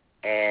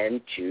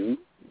and to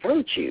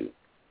virtue.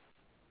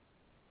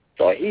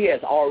 So He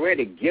has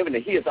already given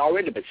it. He has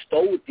already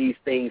bestowed these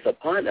things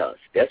upon us.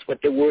 That's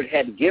what the Word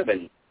had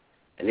given.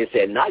 And it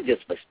said not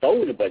just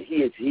bestowed it, but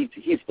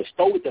He's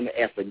bestowed them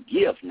as a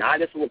gift,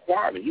 not as a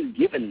requirement. He's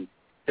given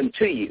them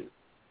to you.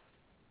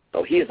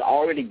 So He has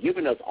already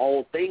given us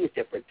all things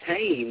that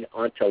pertain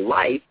unto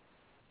life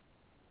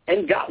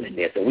and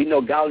godliness. And we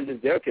know godliness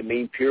there can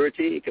mean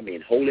purity. It can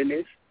mean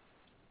holiness.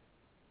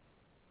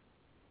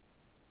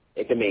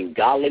 It can mean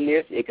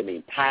godliness. It can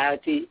mean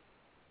piety.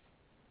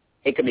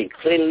 It can mean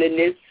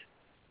cleanliness.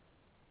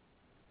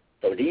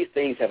 So these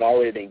things have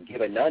already been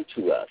given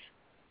unto us.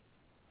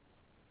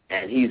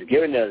 And He's has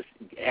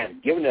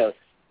given us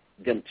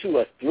them to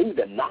us through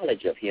the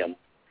knowledge of Him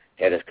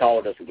that has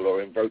called us to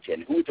glory and virtue.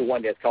 And who's the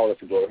one that's called us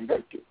to glory and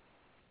virtue?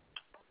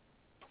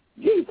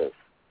 Jesus.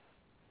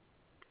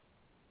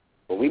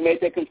 But we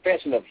make the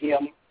confession of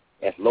Him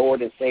as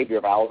Lord and Savior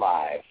of our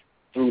lives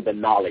through the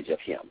knowledge of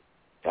Him.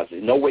 Because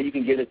there's no way you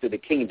can get into the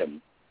kingdom.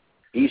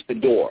 He's the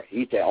door.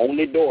 He's the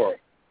only door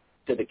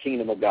to the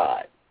kingdom of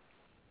God.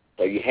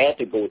 So you had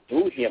to go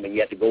through Him, and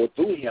you have to go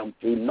through Him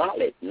through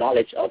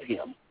knowledge of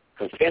Him,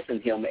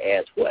 confessing Him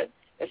as what?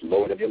 As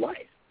Lord of your life.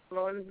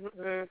 Lord,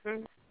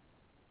 mm-hmm.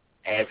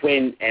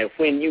 And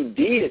when you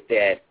did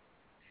that,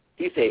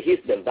 He said His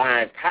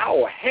divine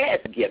power has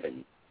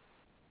given.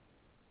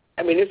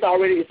 I mean, it's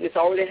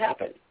already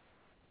happened.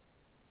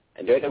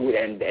 And there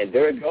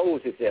it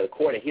goes. It says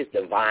according to His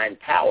divine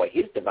power.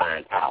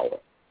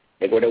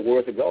 There go the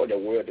words ago, the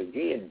word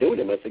again,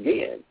 dunamis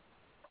again.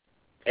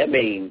 I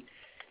mean,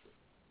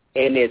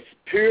 in its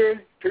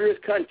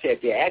purest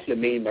context, it actually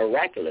means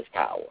miraculous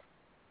power.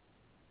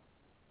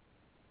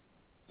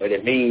 But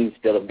it means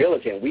the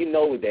ability, and we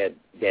know that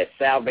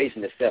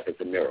salvation itself is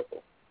a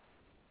miracle.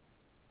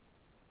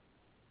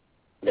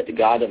 That the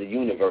God of the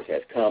universe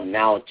has come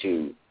now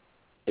to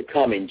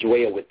come and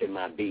dwell within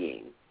my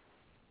being.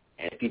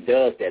 And if He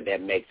does that,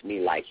 that makes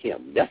me like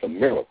Him. That's a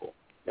miracle.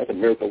 That's a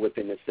miracle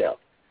within itself.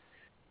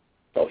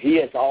 So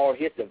His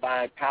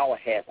divine power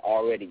has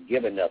already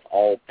given us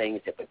all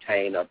things that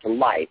pertain unto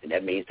life, and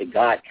that means the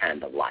God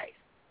kind of life,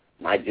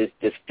 not just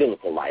this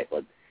physical life,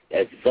 but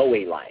that's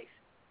Zoe life.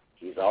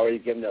 He's already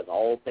given us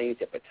all things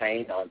that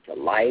pertain unto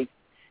life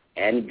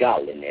and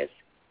godliness,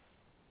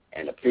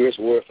 and the purest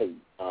word for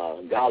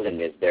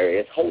godliness there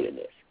is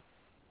holiness,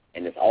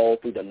 and it's all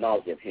through the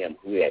knowledge of Him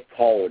who had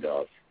called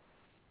us,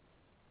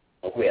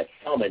 or who has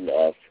summoned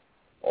us,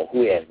 or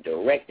who has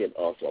directed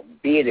us, or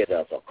bidded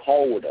us, or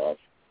called us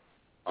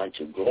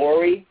unto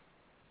glory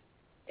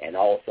and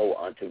also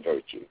unto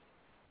virtue.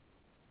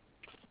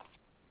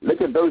 Look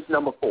at verse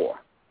number 4.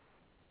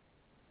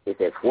 It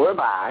says,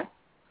 whereby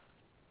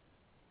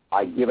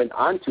are given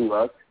unto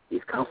us,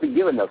 He's constantly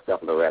giving us stuff,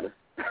 Loretta,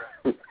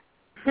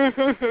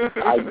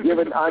 are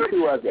given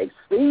unto us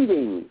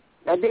exceeding.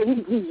 And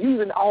then he's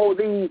using all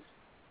these,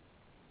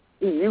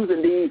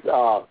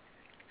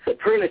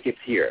 superlatives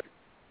here,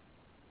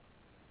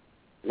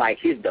 like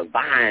His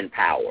divine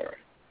power,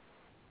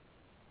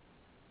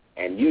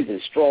 and using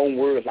strong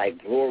words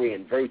like glory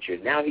and virtue.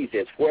 Now He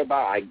says,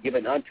 whereby are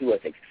given unto us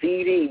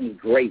exceeding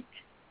great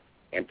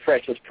and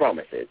precious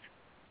promises.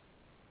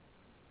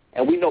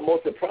 And we know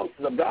most of the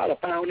promises of God are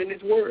found in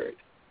His Word.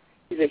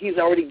 He said He's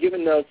already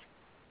given us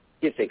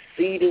His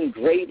exceeding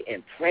great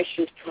and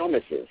precious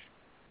promises.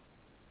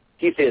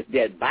 He says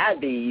that by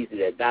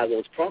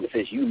those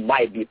promises, you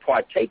might be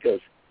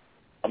partakers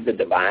of the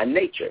divine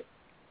nature,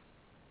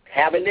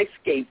 having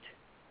escaped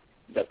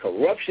the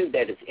corruption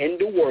that is in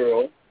the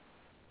world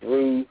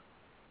through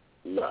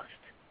lust.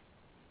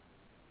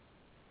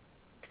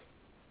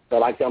 So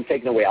like I'm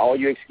taking away all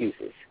your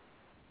excuses.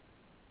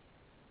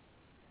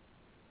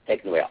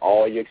 Taking away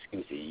all your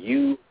excuses.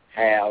 You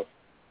have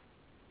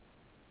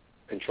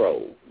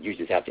control. You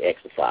just have to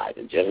exercise.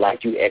 And just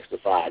like you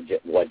exercise,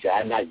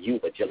 not you,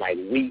 but just like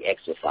we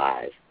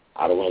exercise,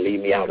 I don't want to leave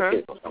me out of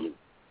it.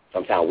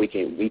 Sometimes we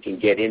can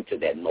get into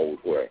that mode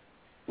where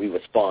we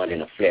respond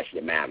in a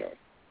fleshly manner,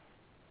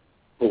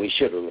 where we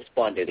should have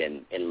responded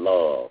in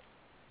love,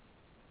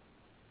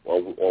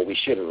 or we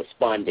should have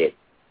responded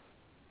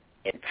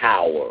in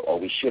power, or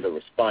we should have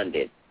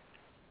responded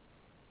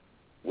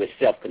with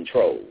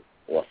self-control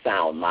or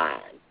sound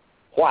mind.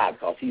 Why?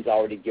 Because he's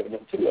already given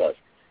them to us.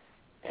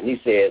 And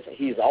he says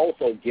he's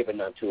also given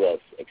unto us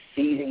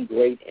exceeding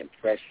great and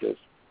precious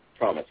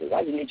promises.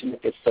 I just need you to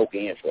let this soak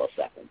in for a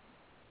second.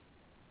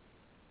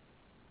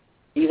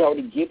 He's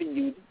already given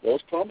you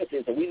those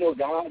promises, and we know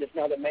God is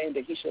not a man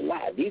that he should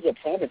lie. These are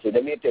promises.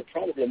 That mean if they're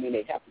promises, that mean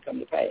they have to come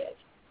to pass.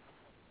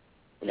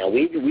 Now,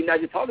 we're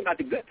not just talking about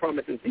the good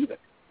promises either.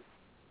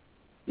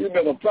 You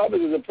remember,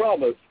 promise is a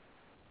promise.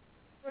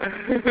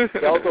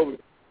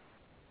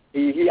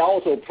 He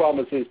also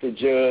promises to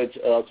judge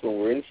us when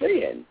we're in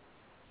sin.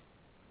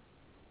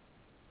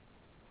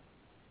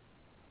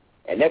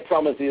 And that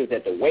promise is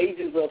that the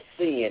wages of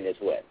sin is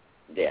what?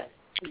 Death.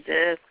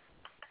 Death.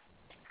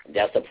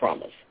 That's a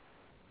promise.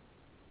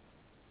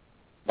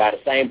 By the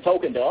same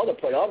token, the other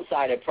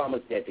side of that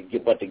promise that the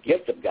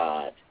gift of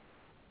God,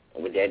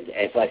 and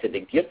so I said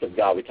the gift of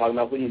God, we're talking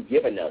about what he's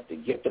given us. The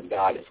gift of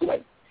God is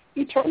what?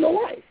 Eternal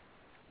life.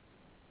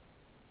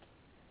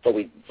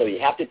 So you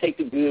have to take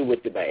the good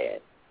with the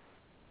bad.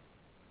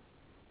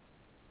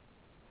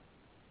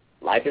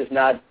 Life is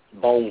not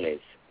boneless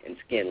and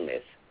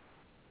skinless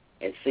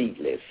and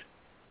seedless.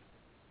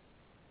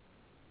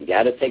 You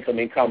got to take some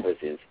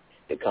encumbrances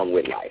that come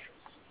with life.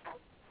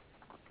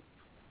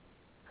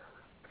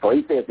 So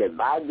he says that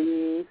by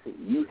these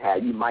you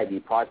might be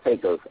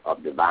partakers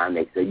of divine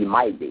nature. You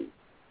might be.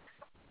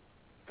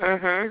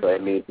 So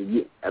it means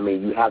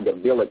you have the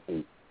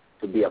ability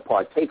to be a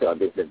partaker of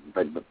this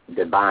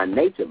divine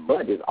nature,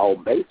 but it's all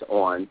based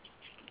on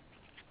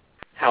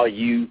how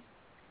you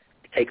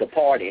take a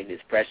part in his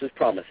precious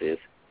promises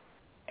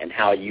and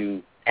how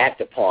you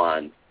act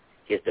upon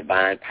his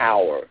divine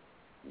power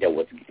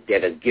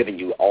that has given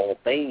you all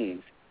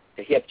things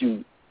to help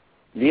you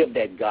live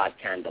that God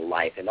kind of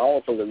life and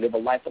also to live a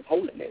life of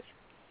holiness.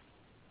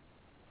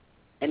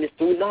 And it's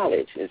through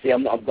knowledge. And see,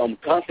 I'm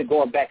constantly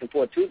going back and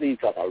forth to these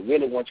because I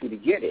really want you to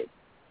get it.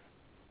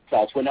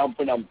 So when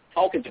I'm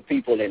talking to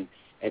people and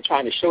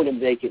trying to show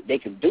them they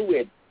can do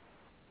it,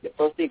 the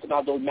first thing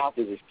about those mouths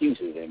is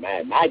excuses. And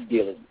my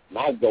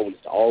goal is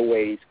to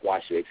always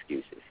squash your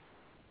excuses,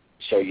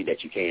 show you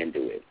that you can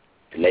do it,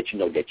 to let you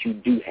know that you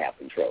do have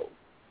control.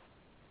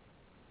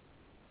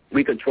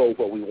 We control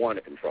what we want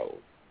to control.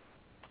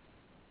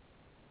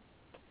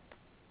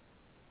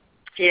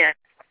 Yeah.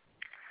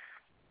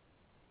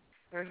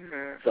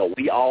 So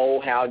we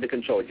all have the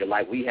control. Just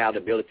like we have the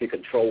ability to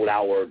control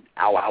our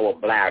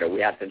bladder,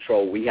 we have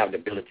the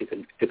ability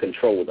to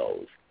control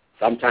those.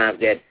 Sometimes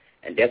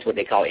that's what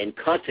they call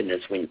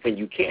incontinence when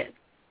you can't.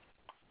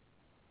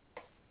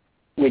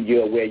 Where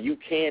you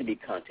can be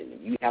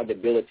continent, you have the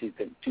ability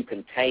to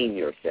contain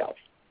yourself.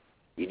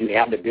 You do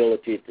have the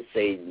ability to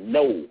say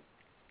no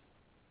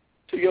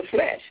to your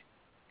flesh.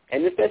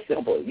 And it's that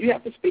simple. You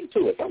have to speak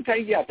to it.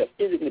 Sometimes you have to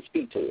physically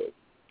speak to it.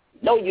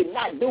 No, you're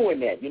not doing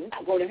that. You're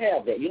not going to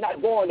have that. You're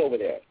not going over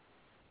there.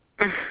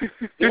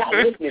 You're not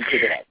listening to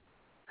that.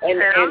 And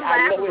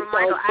I know it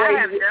sounds crazy.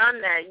 I have done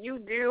that. You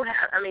do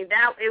have.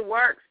 That it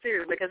works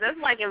too, because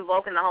it's like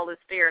invoking the Holy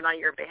Spirit on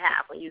your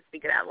behalf when you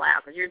speak it out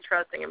loud, because you're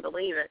trusting and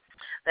believing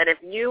that if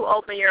you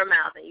open your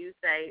mouth and you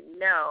say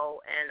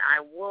no, and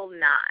I will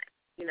not.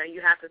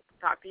 You have to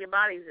talk to your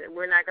body.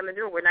 We're not going to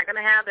do it. We're not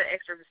going to have the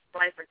extra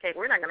slice of cake.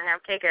 We're not going to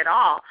have cake at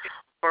all.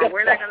 Or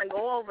we're not going to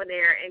go over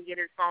there and get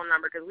his phone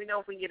number, because we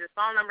know if we get his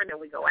phone number, then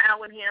we go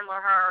out with him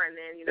or her, and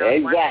then,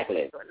 exactly. one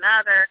thing to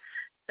another.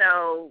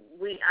 So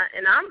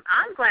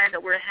I'm glad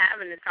that we're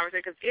having this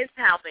conversation, because it's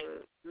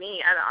helping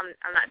me. I'm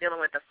not dealing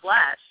with the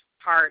flesh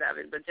part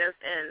of it, but just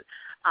in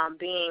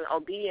being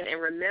obedient and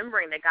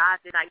remembering that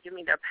God did not give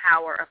me the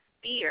power of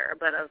fear,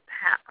 but of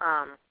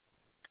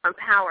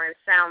power and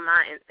sound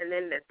mind, and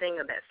then the thing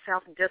of that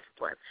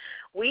self-discipline.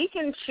 We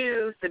can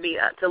choose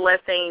to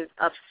let things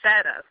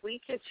upset us. We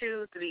can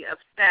choose to be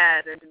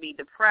upset and to be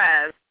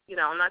depressed.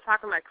 I'm not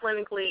talking about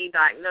clinically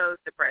diagnosed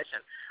depression.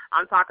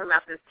 I'm talking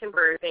about this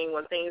temporary thing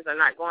when things are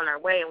not going our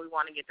way and we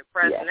want to get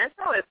depressed. Yeah. And that's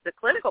how the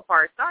clinical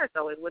part starts,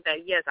 though, is with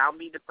that, yes, I'll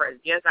be depressed.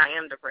 Yes, I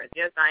am depressed.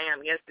 Yes, I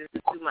am. Yes, this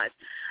is too much.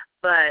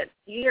 But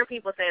you hear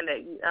people saying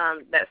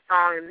that that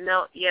song,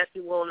 no, yes,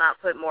 you will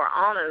not put more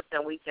on us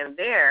than we can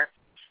bear.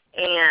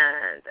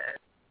 And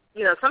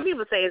some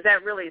people say, is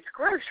that really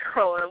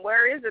scriptural? And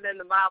where is it in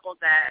the Bible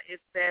that it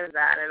says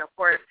that? And, of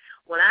course,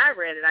 when I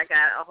read it, I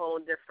got a whole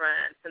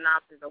different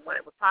synopsis of what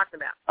it was talking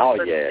about. Oh,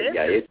 but yeah.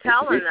 It's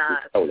telling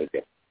us. It's totally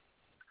different.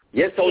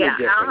 Yeah, it's totally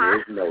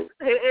different.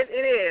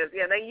 It is.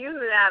 Yeah, they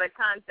use it out of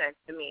context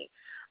to me.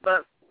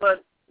 But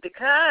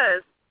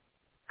because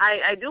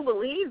I do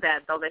believe that,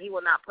 though, that he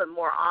will not put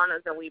more on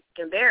us than we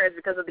can bear, is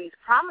because of these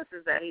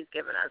promises that he's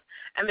given us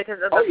and because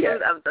of the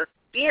fruit of the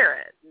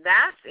Spirit.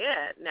 That's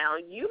it. Now,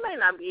 you may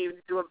not be able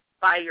to do it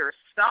by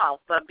yourself,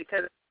 but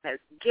because he has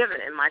given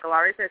it, Michael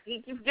already says,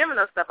 he's given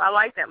us stuff. I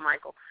like that,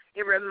 Michael.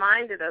 It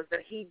reminded us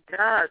that he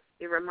does.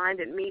 It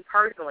reminded me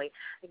personally,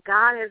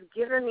 God has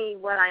given me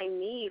what I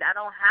need. I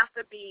don't have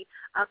to be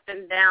up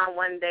and down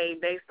one day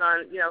based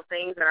on,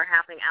 things that are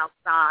happening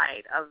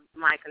outside of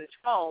my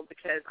control,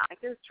 because I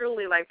can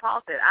truly, like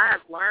Paul said, I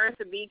have learned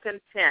to be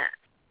content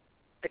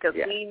because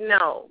we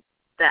know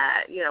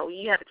that,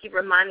 you have to keep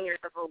reminding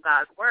yourself of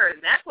God's word,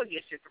 and that's what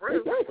gets you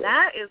through. Exactly.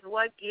 That is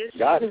what gets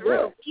you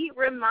through. Keep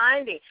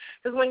reminding.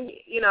 Because when,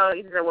 he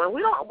said,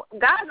 well,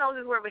 God knows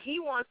his word, but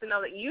he wants to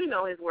know that you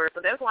know his word,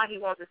 so that's why he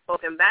wants it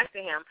spoken back to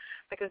him,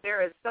 because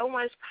there is so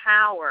much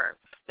power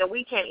that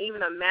we can't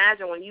even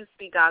imagine when you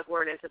speak God's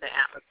word into the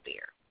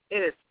atmosphere.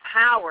 It is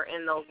power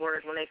in those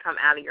words when they come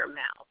out of your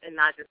mouth and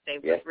not just they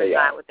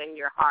reside within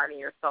your heart and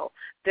your soul.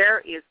 There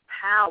is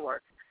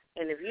power.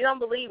 And if you don't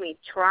believe me,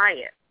 try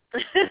it.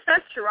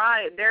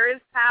 Try it. There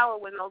is power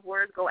when those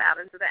words go out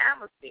into the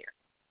atmosphere.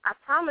 I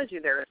promise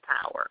you there is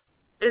power.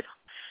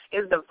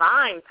 It's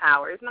divine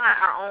power. It's not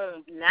our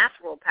own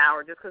natural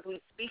power just because we're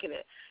speaking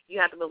it. You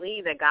have to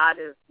believe that God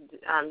is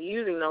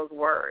using those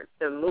words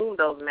to move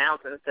those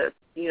mountains to,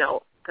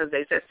 because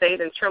they said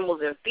Satan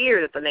trembles in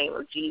fear at the name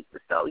of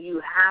Jesus. So you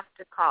have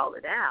to call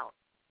it out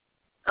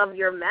of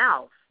your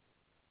mouth.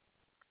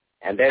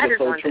 And that is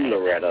so true,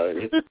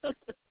 Loretta.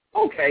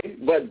 Okay,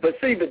 but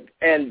see,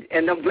 and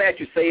I'm glad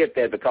you said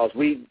that, because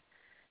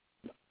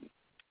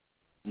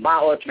my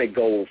ultimate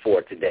goal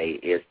for today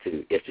is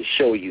to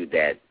show you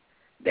that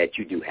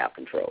you do have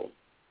control.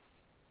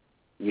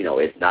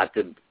 It's not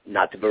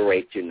to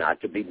berate you, not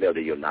to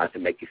belittle you, not to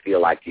make you feel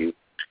like you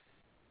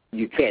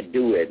can't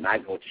do it. My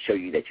goal is to show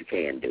you that you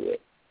can do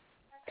it,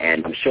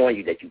 and I'm showing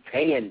you that you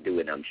can do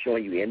it. I'm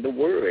showing you in the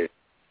Word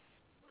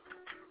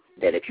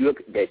that if you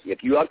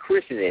are a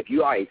Christian, if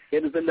you are a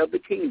citizen of the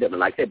kingdom, and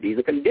like I said, these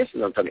are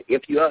conditions I'm talking about.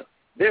 If you are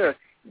there,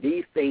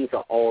 these things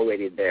are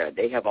already there.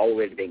 They have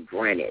already been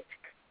granted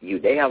you.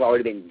 They have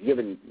already been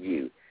given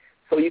you.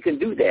 So you can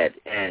do that.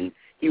 And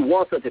he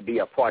wants us to be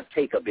a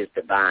partaker of his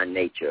divine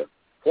nature.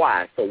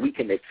 Why? So we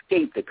can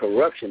escape the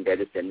corruption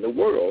that is in the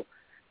world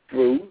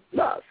through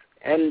love.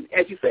 And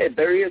as you said,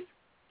 there is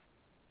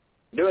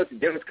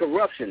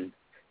corruption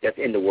that's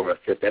in the world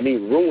system. I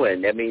mean,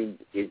 ruin. I mean,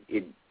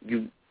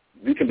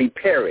 you can be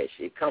perished.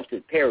 It comes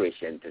to perish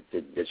and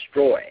to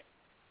destroy.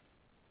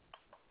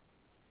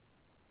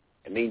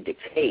 I mean,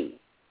 decay.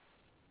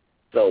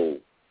 So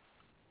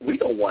we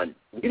don't want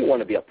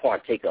to be a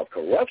partaker of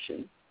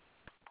corruption.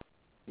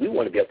 We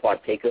want to be a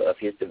partaker of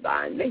his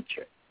divine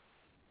nature.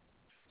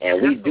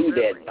 And we do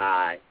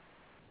that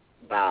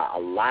by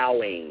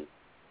allowing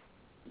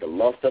the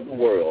lust of the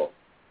world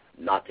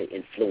not to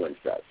influence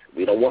us.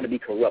 We don't want to be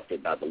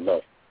corrupted by the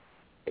lust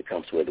that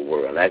comes with the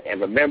world.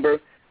 And remember,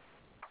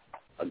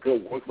 a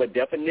good workable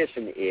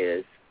definition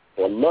is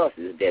for lust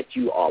is that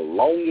you are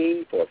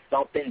longing for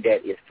something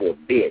that is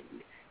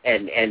forbidden,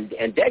 and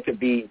that could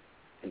be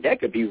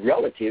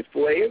relative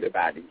for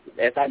everybody.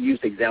 As I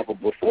used the example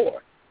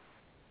before,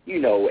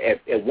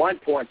 at one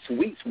point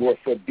sweets were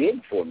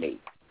forbidden for me.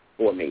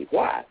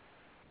 Why?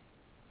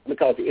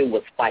 Because it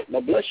was fighting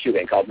my blood sugar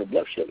and causing my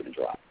blood sugar to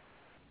drop.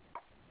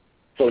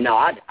 So now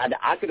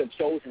I could have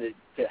chosen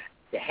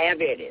to have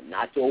it and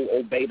not to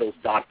obey those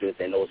doctors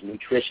and those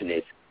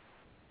nutritionists.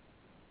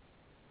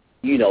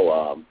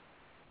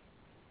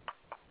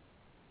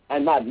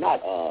 And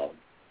not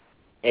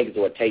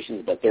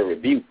exhortations, but their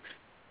rebukes.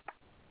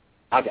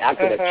 I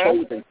could have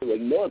chosen to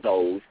ignore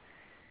those,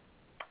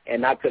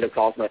 and I could have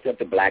caused myself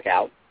to black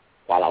out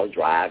while I was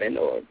driving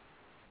or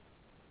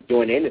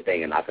doing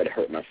anything, and I could have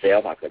hurt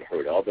myself. I could have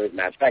hurt others.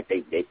 Matter of fact,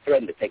 they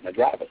threatened to take my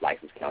driver's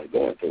license when I was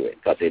going through it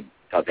because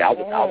I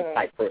was the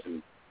type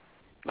person.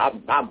 My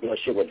blood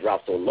sugar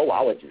dropped so low,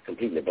 I would just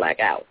completely black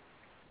out.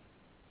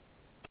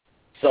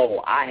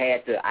 So I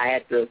had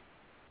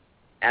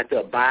to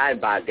abide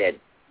by that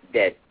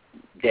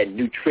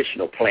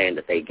nutritional plan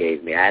that they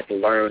gave me. I had to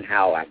learn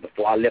how,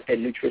 before I left that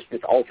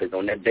nutritionist office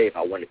on that day, if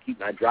I wanted to keep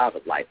my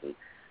driver's license,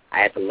 I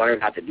had to learn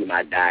how to do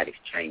my diet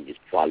exchanges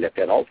before I left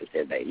that office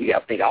that day. You got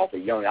to think I was a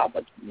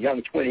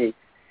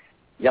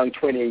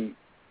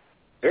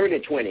early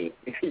 20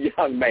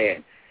 young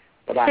man,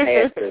 but I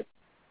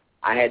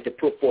had to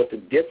put forth the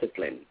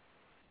discipline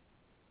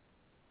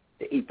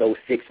to eat those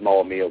 6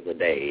 small meals a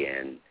day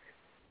and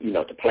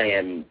to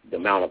plan the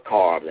amount of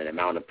carbs and the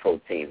amount of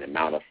protein, the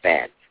amount of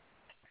fat,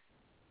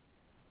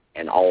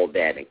 and all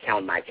that, and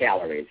count my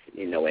calories,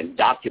 and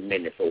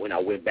document it. So when I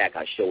went back,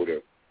 I showed her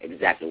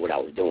exactly what I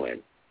was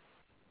doing.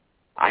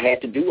 I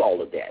had to do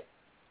all of that.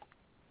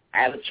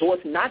 I have a choice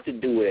not to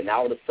do it, and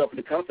I would have suffered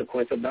the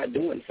consequence of not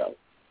doing so.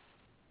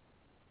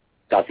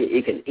 Because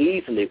it can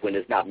easily, when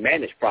it's not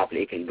managed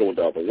properly, it can go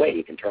the other way.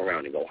 It can turn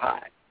around and go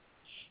high.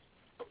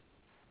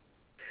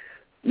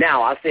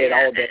 Now, I said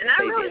all that. And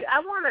I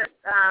want to,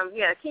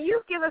 can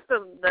you give us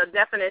the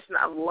definition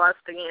of lust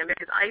again?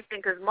 Because I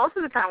think, because most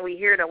of the time we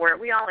hear the word,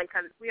 we only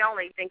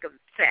think of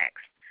sex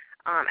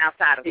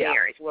outside of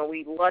marriage. When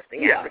we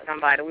lusting after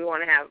somebody, we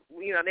want to have,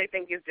 they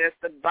think it's just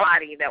the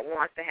body that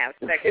wants to have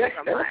sex with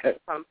somebody,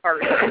 some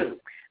person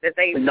that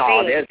they've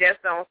seen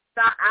just on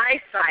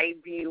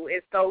eyesight view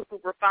is so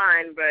super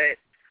fine, but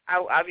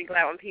I'll be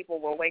glad when people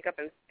will wake up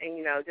and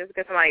just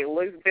because somebody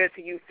looks good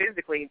to you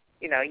physically,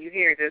 you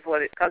hear just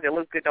because it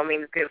looks good don't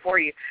mean it's good for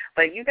you.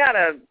 But you got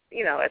to,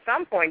 at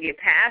some point get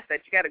past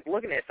that. You got to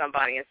looking at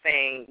somebody and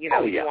saying, you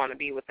want to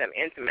be with them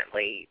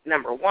intimately,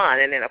 number one.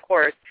 And then, of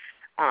course,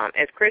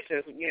 as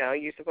Christians,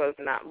 you're supposed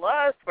to not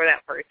lust for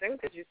that person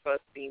because you're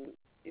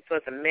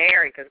supposed to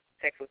marry because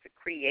sex was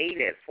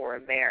created for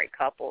married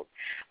couples.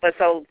 But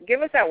so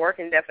give us that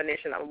working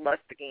definition of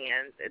lust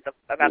again.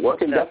 About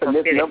working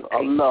definition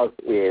of lust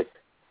is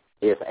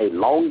a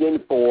longing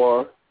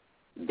for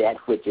that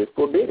which is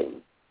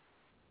forbidden.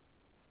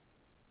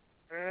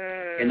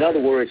 In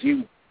other words,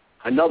 you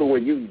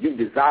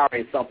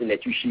desiring something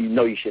that you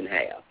shouldn't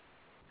have.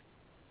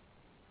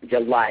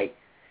 Just like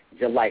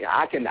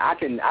I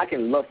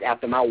can lust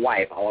after my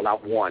wife all I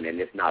want, and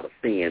it's not a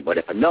sin. But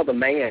if another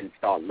man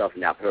starts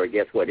lusting after her,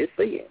 guess what? It's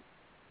sin.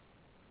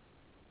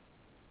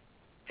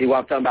 See what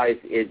I'm talking about?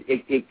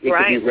 It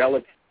can be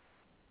relative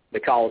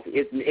because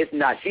it's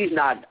not. She's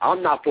not.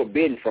 I'm not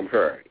forbidden from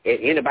her.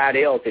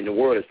 Anybody else in the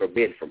world is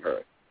forbidden from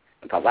her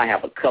because I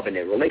have a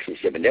covenant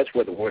relationship, and that's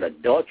where the word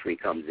adultery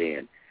comes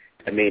in.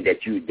 I mean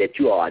that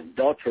you are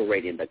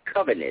adulterating the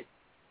covenant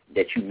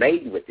that you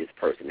made with this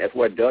person. That's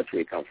where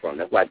adultery comes from.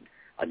 That's why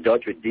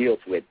adultery deals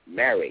with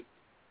marriage.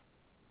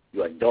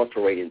 You're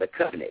adulterating the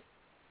covenant.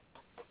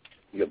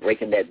 You're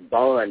breaking that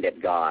bond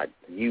that God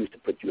used to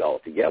put you all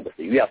together.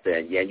 So you have to,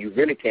 and you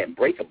really can't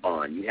break a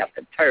bond. You have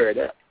to tear it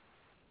up.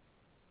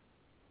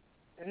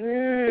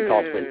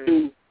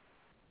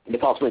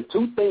 Because when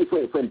two things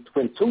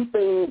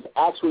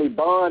actually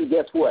bond,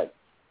 guess what?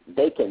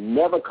 They can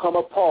never come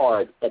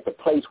apart at the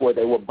place where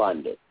they were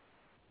bonded.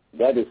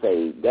 That is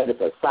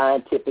a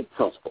scientific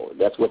principle.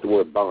 That's what the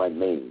word bond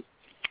means.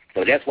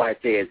 So that's why it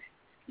says,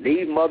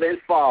 leave mother and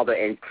father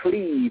and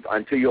cleave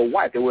unto your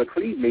wife. The word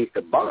cleave means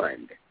to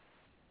bond.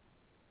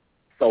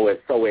 So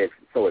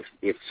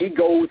if she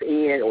goes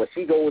in or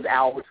she goes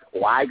out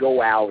or I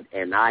go out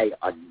and I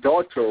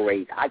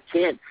adulterate, I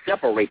can't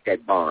separate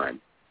that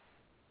bond.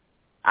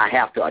 I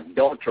have to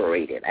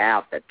adulterate it. I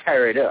have to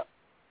tear it up.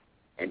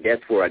 And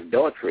that's where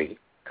adultery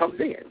comes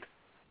in.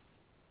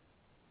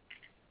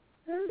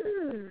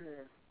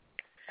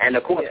 And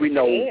of course we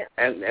know,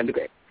 and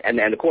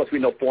of course we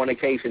know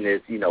fornication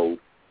is,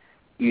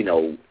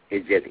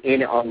 is just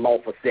any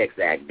unlawful sex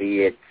act,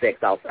 be it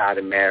sex outside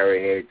of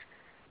marriage,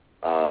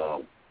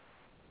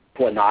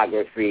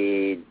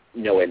 pornography,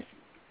 and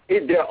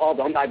there are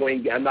other. I'm not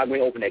going to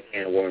open that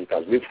can of worms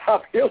because we've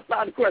probably a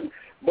lot of questions.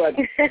 But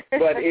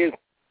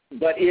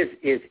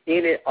is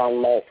any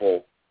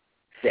unlawful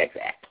sex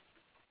act?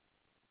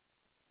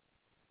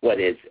 What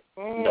is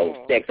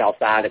sex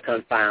outside the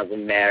confines of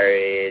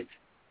marriage?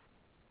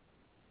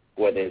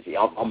 Whether it's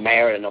I'm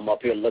married and I'm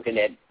up here looking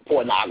at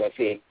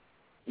pornography,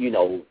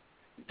 the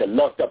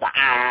lust of the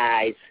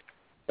eyes,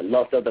 the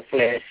lust of the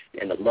flesh,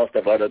 and the lust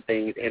of other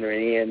things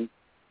entering in.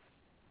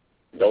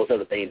 Those are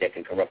the things that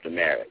can corrupt a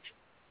marriage,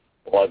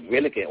 or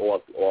really can,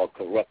 or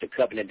corrupt the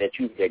covenant that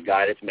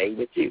God has made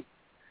with you.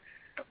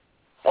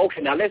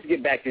 Okay, now let's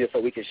get back to this so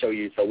we can show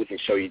you,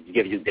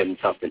 give you them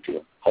something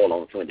to hold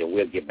on to, and then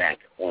we'll get back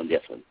on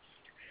this one.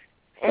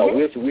 So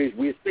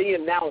we're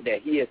seeing now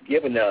that He has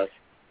given us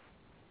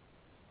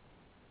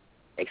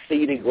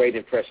exceeding great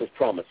and precious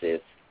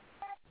promises,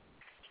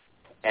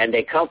 and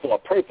they come for a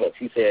purpose.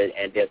 He said,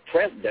 and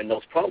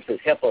those promises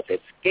help us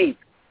escape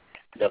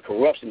the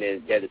corruption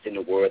that is in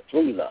the world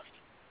through lust.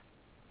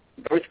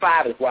 Verse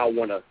 5 is where I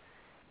want to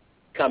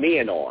come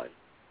in on.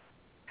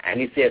 And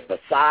he says,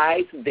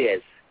 besides,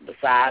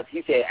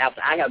 he said,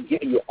 after I have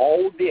given you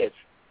all this,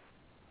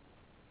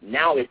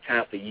 now it's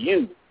time for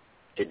you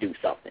to do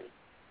something.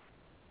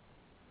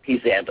 He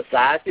said,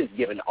 besides this,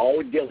 given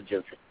all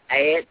diligence,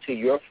 add to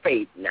your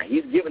faith. Now,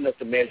 he's given us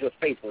the measure of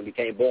faith when we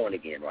became born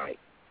again, right?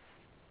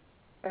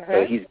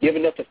 So he's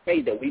given us the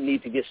faith that we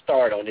need to get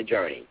started on the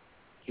journey.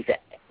 He said,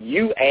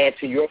 you add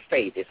to your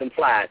faith. It's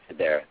implied to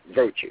their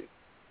virtue.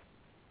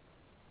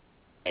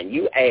 And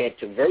you add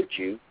to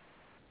virtue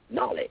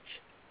knowledge.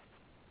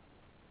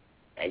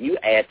 And you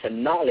add to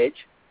knowledge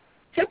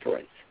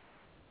temperance.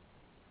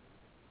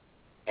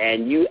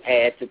 And you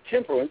add to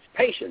temperance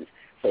patience.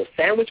 So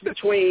sandwiched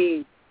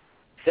between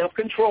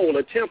self-control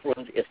or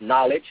temperance is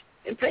knowledge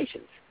and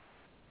patience.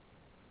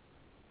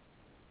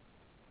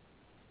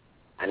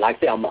 And like I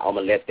said, I'm going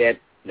to let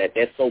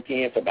that soak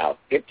in for about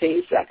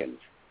 15 seconds.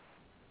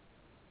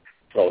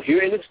 So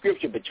here in the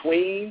scripture,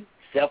 between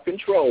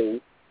self-control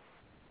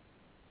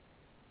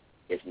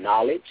It's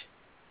knowledge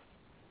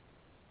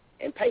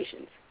and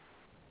patience.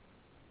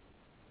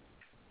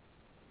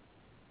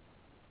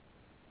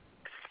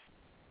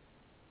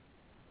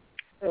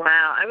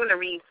 Wow. I'm going to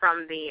read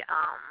from the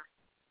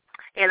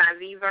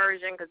NIV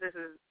version because this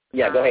is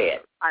go ahead.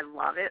 I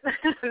love it.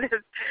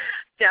 This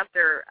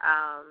chapter,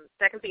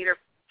 2 Peter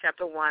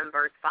chapter 1,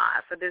 verse 5.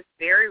 For this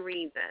very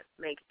reason,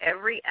 make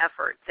every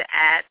effort to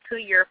add to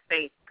your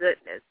faith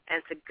goodness,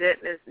 and to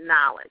goodness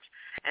knowledge,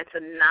 and to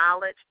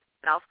knowledge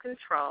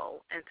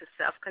self-control, and to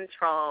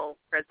self-control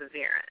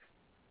perseverance.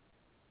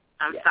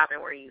 I'm stopping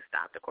where you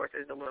stopped. Of course,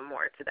 there's a little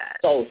more to that.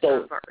 So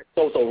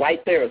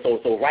right there.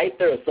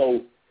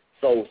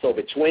 So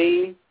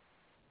between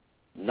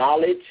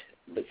knowledge,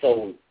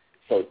 so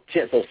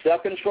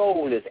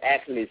self-control is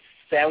actually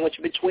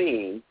sandwiched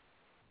between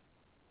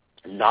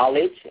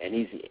knowledge, and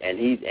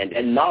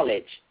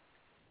knowledge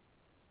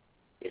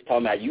is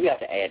talking about you have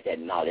to add that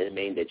knowledge. It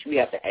means that you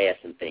have to add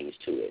some things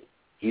to it.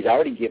 He's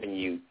already given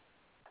you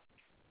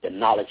the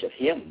knowledge of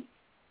him.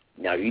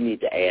 Now you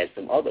need to add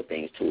some other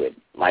things to it.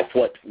 Like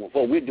what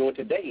we're doing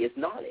today is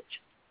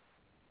knowledge.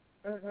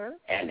 Mm-hmm.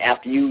 And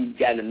after you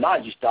got the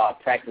knowledge, you start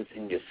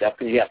practicing yourself,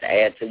 because you have to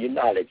add to your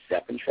knowledge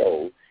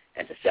self-control,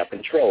 and to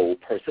self-control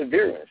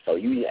perseverance. So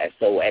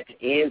at the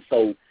end,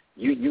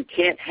 you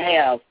can't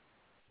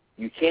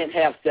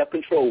have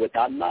self-control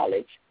without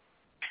knowledge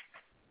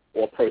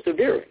or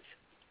perseverance.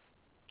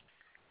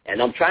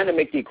 And I'm trying to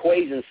make the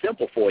equation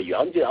simple for you.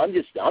 I'm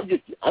just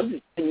putting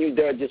you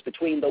there just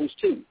between those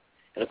two.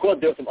 And of course,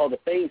 there are some other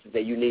things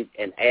that you need,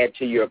 and add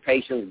to your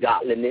patience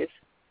godliness,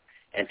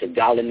 and to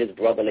godliness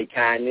brotherly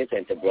kindness,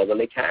 and to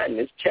brotherly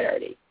kindness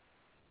charity.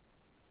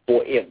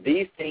 For if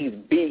these things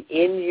be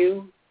in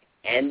you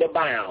and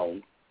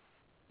abound,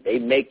 they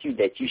make you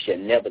that you shall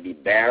never be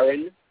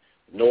barren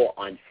nor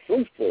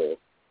unfruitful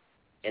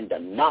in the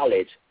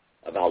knowledge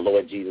of our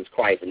Lord Jesus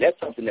Christ. And that's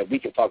something that we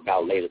can talk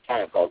about later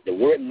time, because the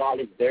word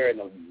knowledge there and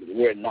the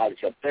word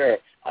knowledge up there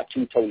are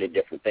two totally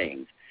different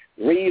things.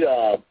 Read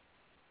that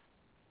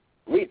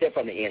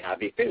from the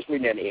NIV. Finish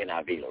reading that in the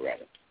NIV,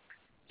 Loretta.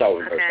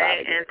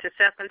 Okay, and to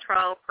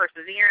self-control,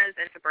 perseverance,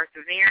 and to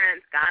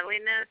perseverance,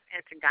 godliness,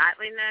 and to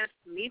godliness,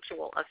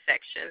 mutual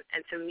affection,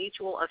 and to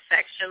mutual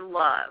affection,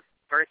 love.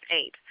 Verse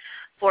 8.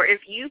 For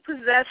if you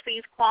possess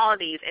these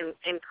qualities in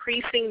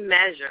increasing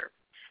measure,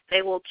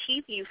 they will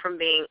keep you from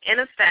being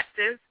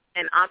ineffective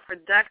and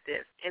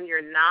unproductive in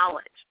your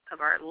knowledge of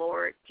our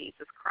Lord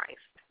Jesus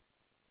Christ.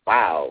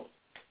 Wow.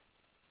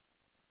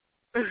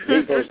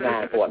 Read verse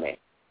 9 for me.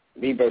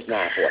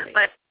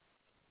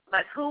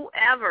 But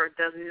whoever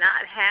does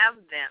not have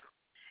them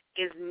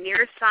is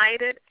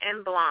nearsighted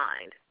and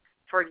blind,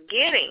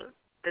 forgetting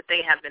that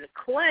they have been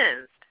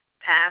cleansed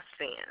past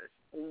sins.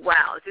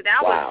 Wow. See,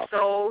 that was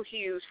so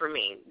huge for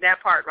me, that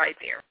part right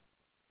there.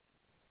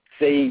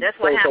 See, that's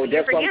what happened.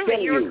 That's you forget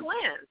that you were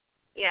cleansed.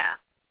 Yeah.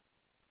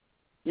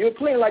 You're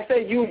cleansed. Like I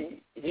say,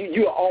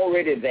 you're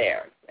already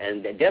there.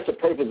 And that's the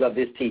purpose of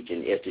this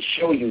teaching, is to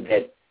show you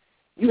that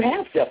you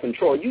have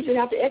self-control. You just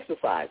have to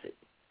exercise it.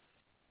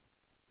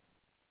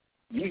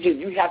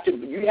 You have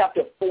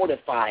to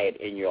fortify it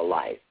in your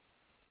life.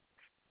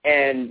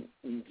 And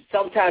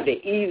sometimes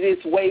the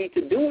easiest way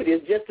to do it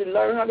is just to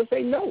learn how to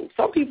say no.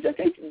 Some people just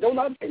don't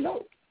know how to say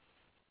no.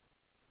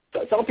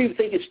 So some people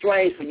think it's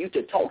strange for you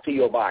to talk to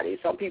your body.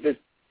 Some people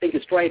think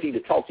it's strange for you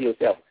to talk to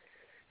yourself.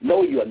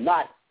 No, you are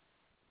not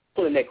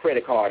pulling that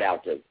credit card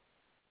out to.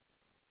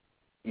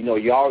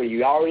 You're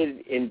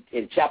already in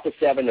chapter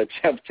 7 or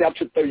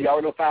chapter 30. You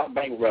already filed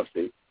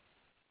bankruptcy,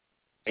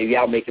 and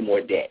you're out making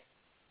more debt.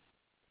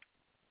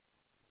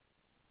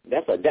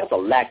 That's a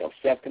lack of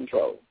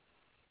self-control.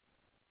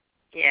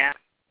 Yeah.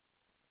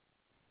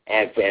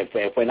 And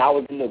when I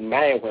was in the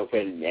man, when I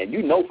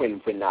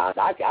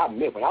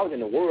admit, when I was in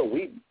the world,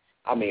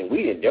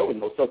 there was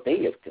no such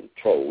thing as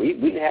control. We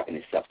didn't have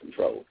any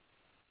self-control.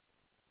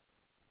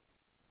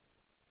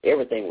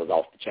 Everything was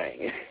off the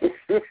chain.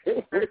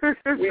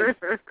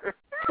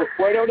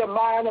 Whatever the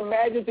mind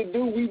imagined to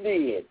do, we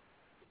did.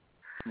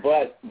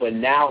 But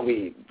now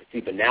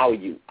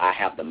I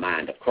have the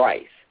mind of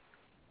Christ.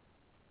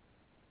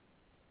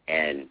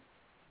 And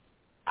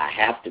I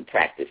have to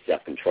practice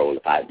self-control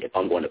if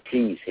I'm going to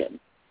please him.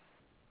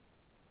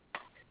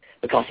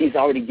 Because he's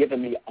already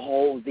given me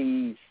all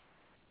these.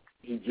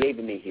 He gave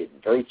me his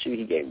virtue.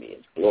 He gave me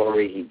his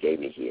glory. He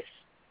gave me his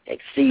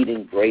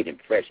exceeding great and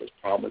precious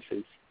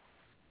promises.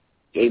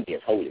 He gave me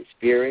his Holy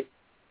Spirit.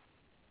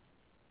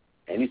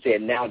 And he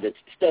said, now the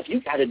stuff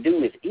you got to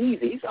do is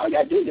easy. All you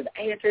got to do is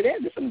add to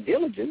that with some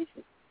diligence.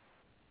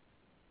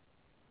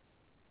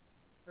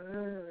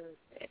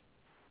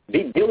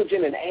 Be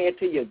diligent and add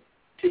to your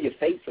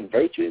faith some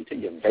virtue, and to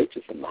your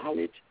virtue some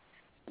knowledge,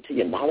 and to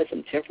your knowledge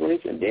some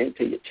temperance, and then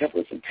to your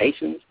temperance some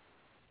patience,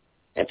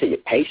 and to your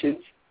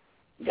patience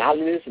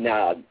godliness.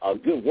 Now, a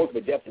good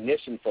workable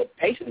definition for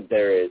patience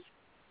there is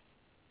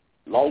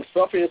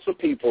long-suffering is for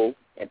people,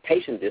 and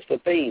patience is for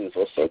things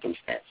or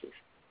circumstances.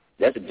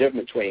 That's the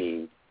difference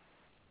between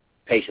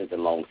patience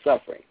and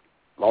long-suffering.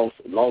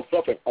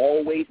 Long-suffering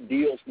always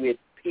deals with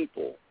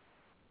people.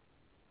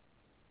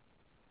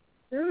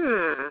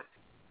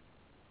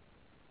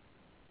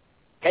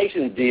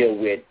 Patience deal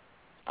with,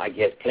 I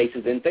guess,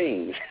 places and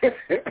things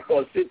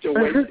or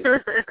situations.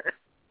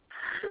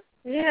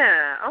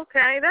 Yeah,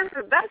 okay.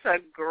 That's a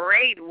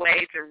great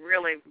way to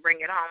really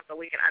bring it home so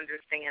we can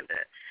understand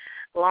it.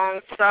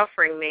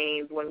 Long-suffering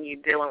means when you're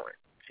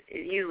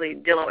usually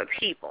dealing with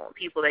people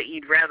that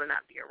you'd rather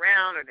not be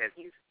around, or that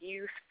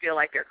you feel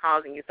like they're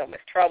causing you so much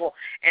trouble.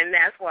 And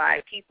that's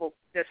why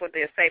that's what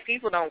they say,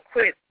 people don't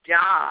quit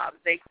jobs,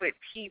 they quit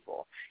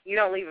people. You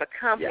don't leave a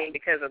company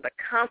because of the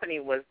company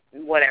was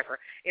whatever.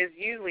 It's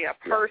usually a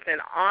person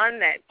on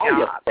that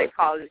job that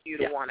causes you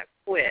to want to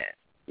quit.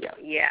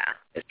 Yeah.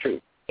 It's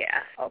true.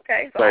 Yeah,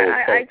 okay.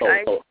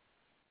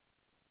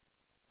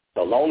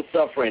 So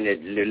long-suffering,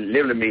 it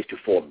literally means to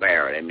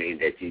forbear. It means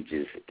that you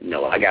just,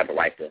 I got the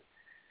right to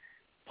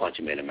punch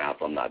him in the mouth.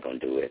 I'm not going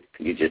to do it.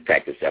 You just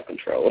practice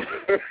self-control.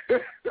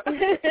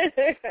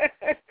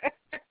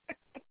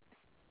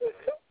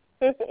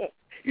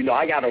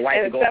 I got a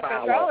right to go find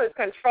self-control is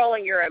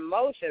controlling your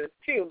emotions,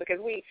 too, because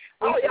we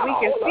can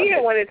see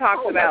it when it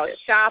talks about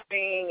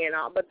shopping and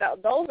all, but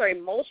those are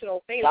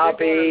emotional things.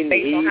 Shopping,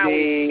 based eating. on how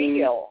we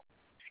feel.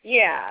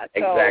 Yeah,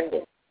 so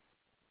exactly.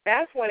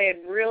 That's when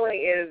it really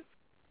is.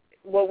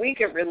 What we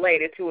can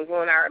relate it to is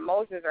when our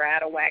emotions are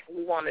out of whack and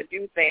we want to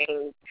do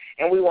things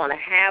and we want to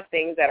have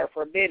things that are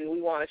forbidden.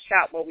 We want to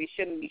shop where we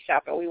shouldn't be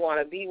shopping. We want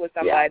to be with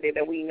somebody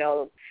that we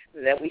know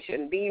that we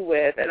shouldn't be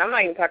with. And I'm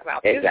not even talking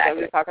about physical. I'm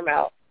just talking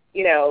about,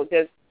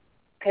 just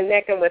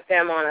connecting with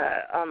them on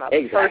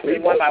a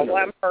person,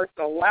 one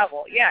personal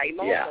level. Yeah,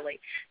 emotionally.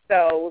 Yeah.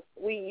 So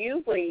we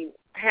usually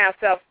have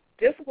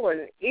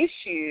self-discipline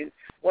issues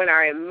when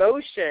our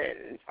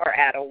emotions are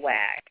out of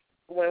whack.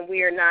 When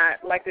we are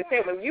not, like they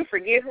say, when you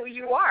forget who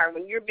you are,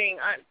 when you're being,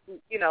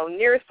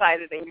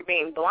 nearsighted and you're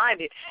being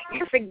blinded,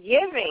 you're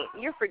forgetting,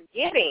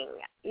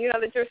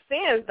 that your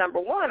sins,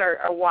 number one, are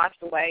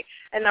washed away,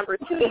 and number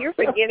two, you're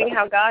forgetting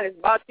how God has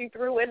brought you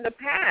through in the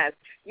past.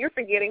 You're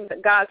forgetting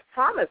God's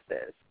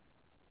promises.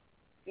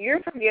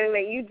 You're forgetting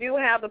that you do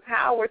have the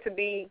power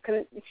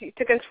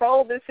to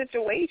control this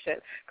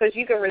situation, because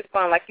you can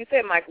respond, like you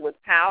said, Michael,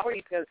 with power.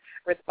 You can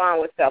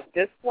respond with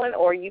self-discipline,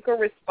 or you can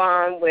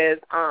respond with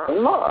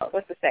love.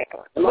 What's the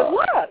second one? Love.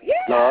 With love.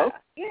 Yeah.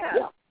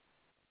 Love.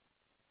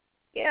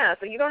 Yeah.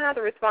 So you don't have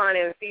to respond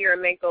in fear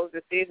and make those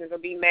decisions, or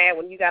be mad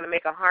when you got to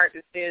make a hard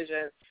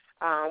decision.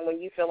 When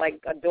you feel like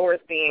a door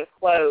is being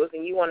closed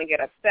and you want to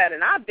get upset,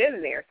 and I've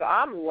been there, so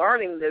I'm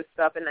learning this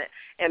stuff,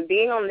 and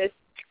being on this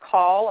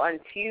call on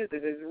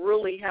Tuesdays has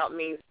really helped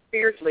me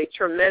spiritually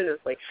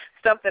tremendously.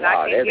 Stuff that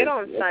I can't get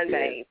on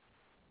Sundays.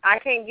 I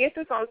can't get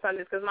this on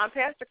Sundays because my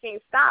pastor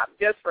can't stop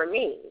just for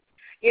me.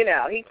 He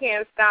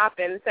can't stop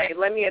and say,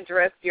 let me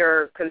address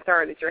your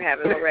concern that you're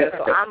having, Loretta.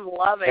 So I'm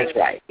loving, that's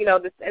right.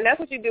 This, and that's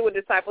what you do with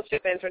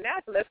Discipleship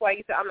International. That's why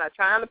you say, I'm not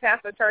trying to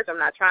pastor a church. I'm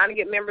not trying to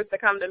get members to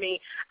come to me.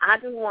 I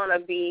just want to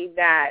be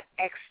that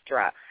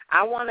extra.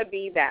 I want to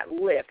be that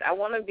lift. I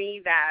want to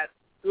be that,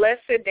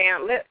 let's sit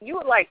down. You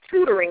are like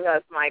tutoring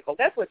us, Michael.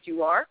 That's what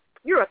you are.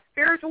 You're a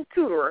spiritual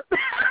tutorer.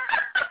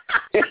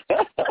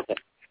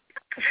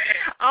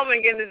 Oh, my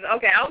goodness.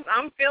 Okay,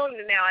 I'm feeling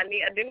it now. I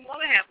didn't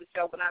want to have the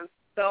show, but I'm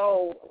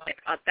so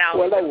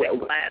 1,000%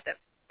 glad that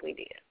we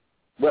did.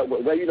 Well,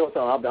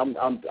 something.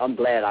 I'm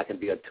glad I can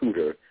be a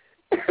tutor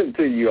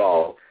to you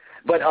all.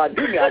 But I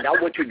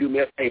want you to do me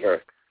a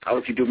favor.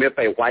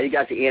 While you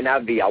got the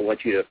NIV, I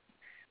want you to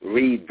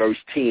read verse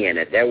 10,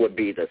 and that would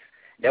be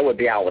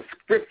our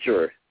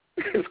scriptures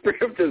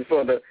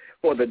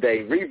for the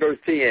day. Read verse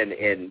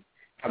 10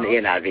 from the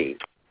NIV.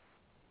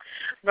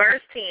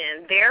 Verse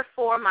 10,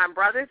 therefore, my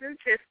brothers and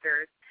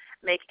sisters,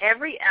 make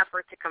every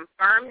effort to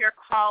confirm your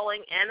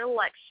calling and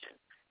election.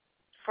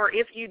 For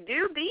if you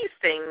do these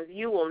things,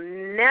 you will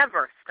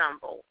never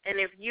stumble, and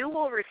you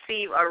will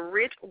receive a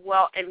rich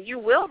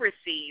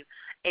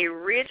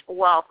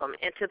welcome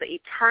into the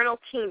eternal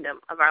kingdom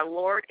of our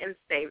Lord and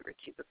Savior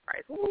Jesus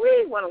Christ.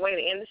 What a way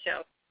to end the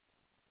show.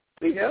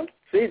 Yeah.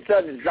 See,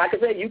 so like I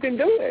said, you can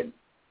do it.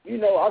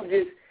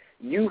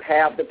 You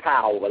have the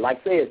power.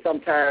 Like I said,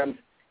 sometimes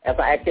as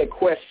I ask that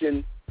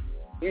question,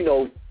 3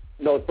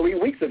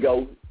 weeks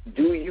ago,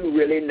 do you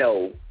really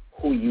know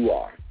who you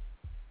are?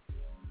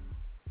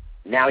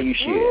 Now you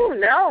should. Ooh,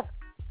 no.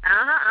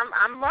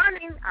 I'm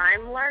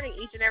learning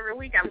each and every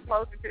week. I'm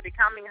closer to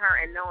becoming her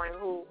and knowing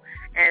who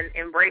and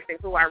embracing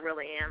who I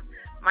really am.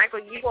 Michael,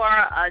 you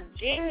are a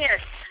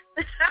genius.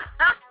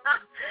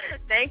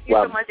 Thank you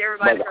so much,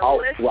 everybody,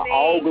 for listening. Well,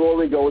 all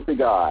glory goes to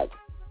God.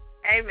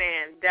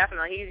 Amen.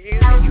 Definitely. He's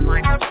using you,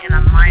 Michael, in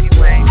a mighty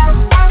way.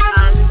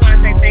 I just want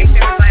to say thanks to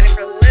everybody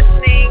for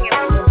listening,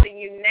 and we will see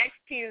you next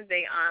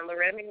Tuesday on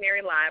Loretta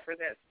McNary Live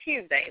presents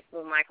Tuesdays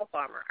with Michael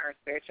Farmer, our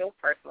spiritual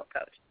personal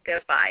coach.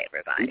 Goodbye,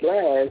 everybody. Be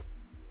blessed.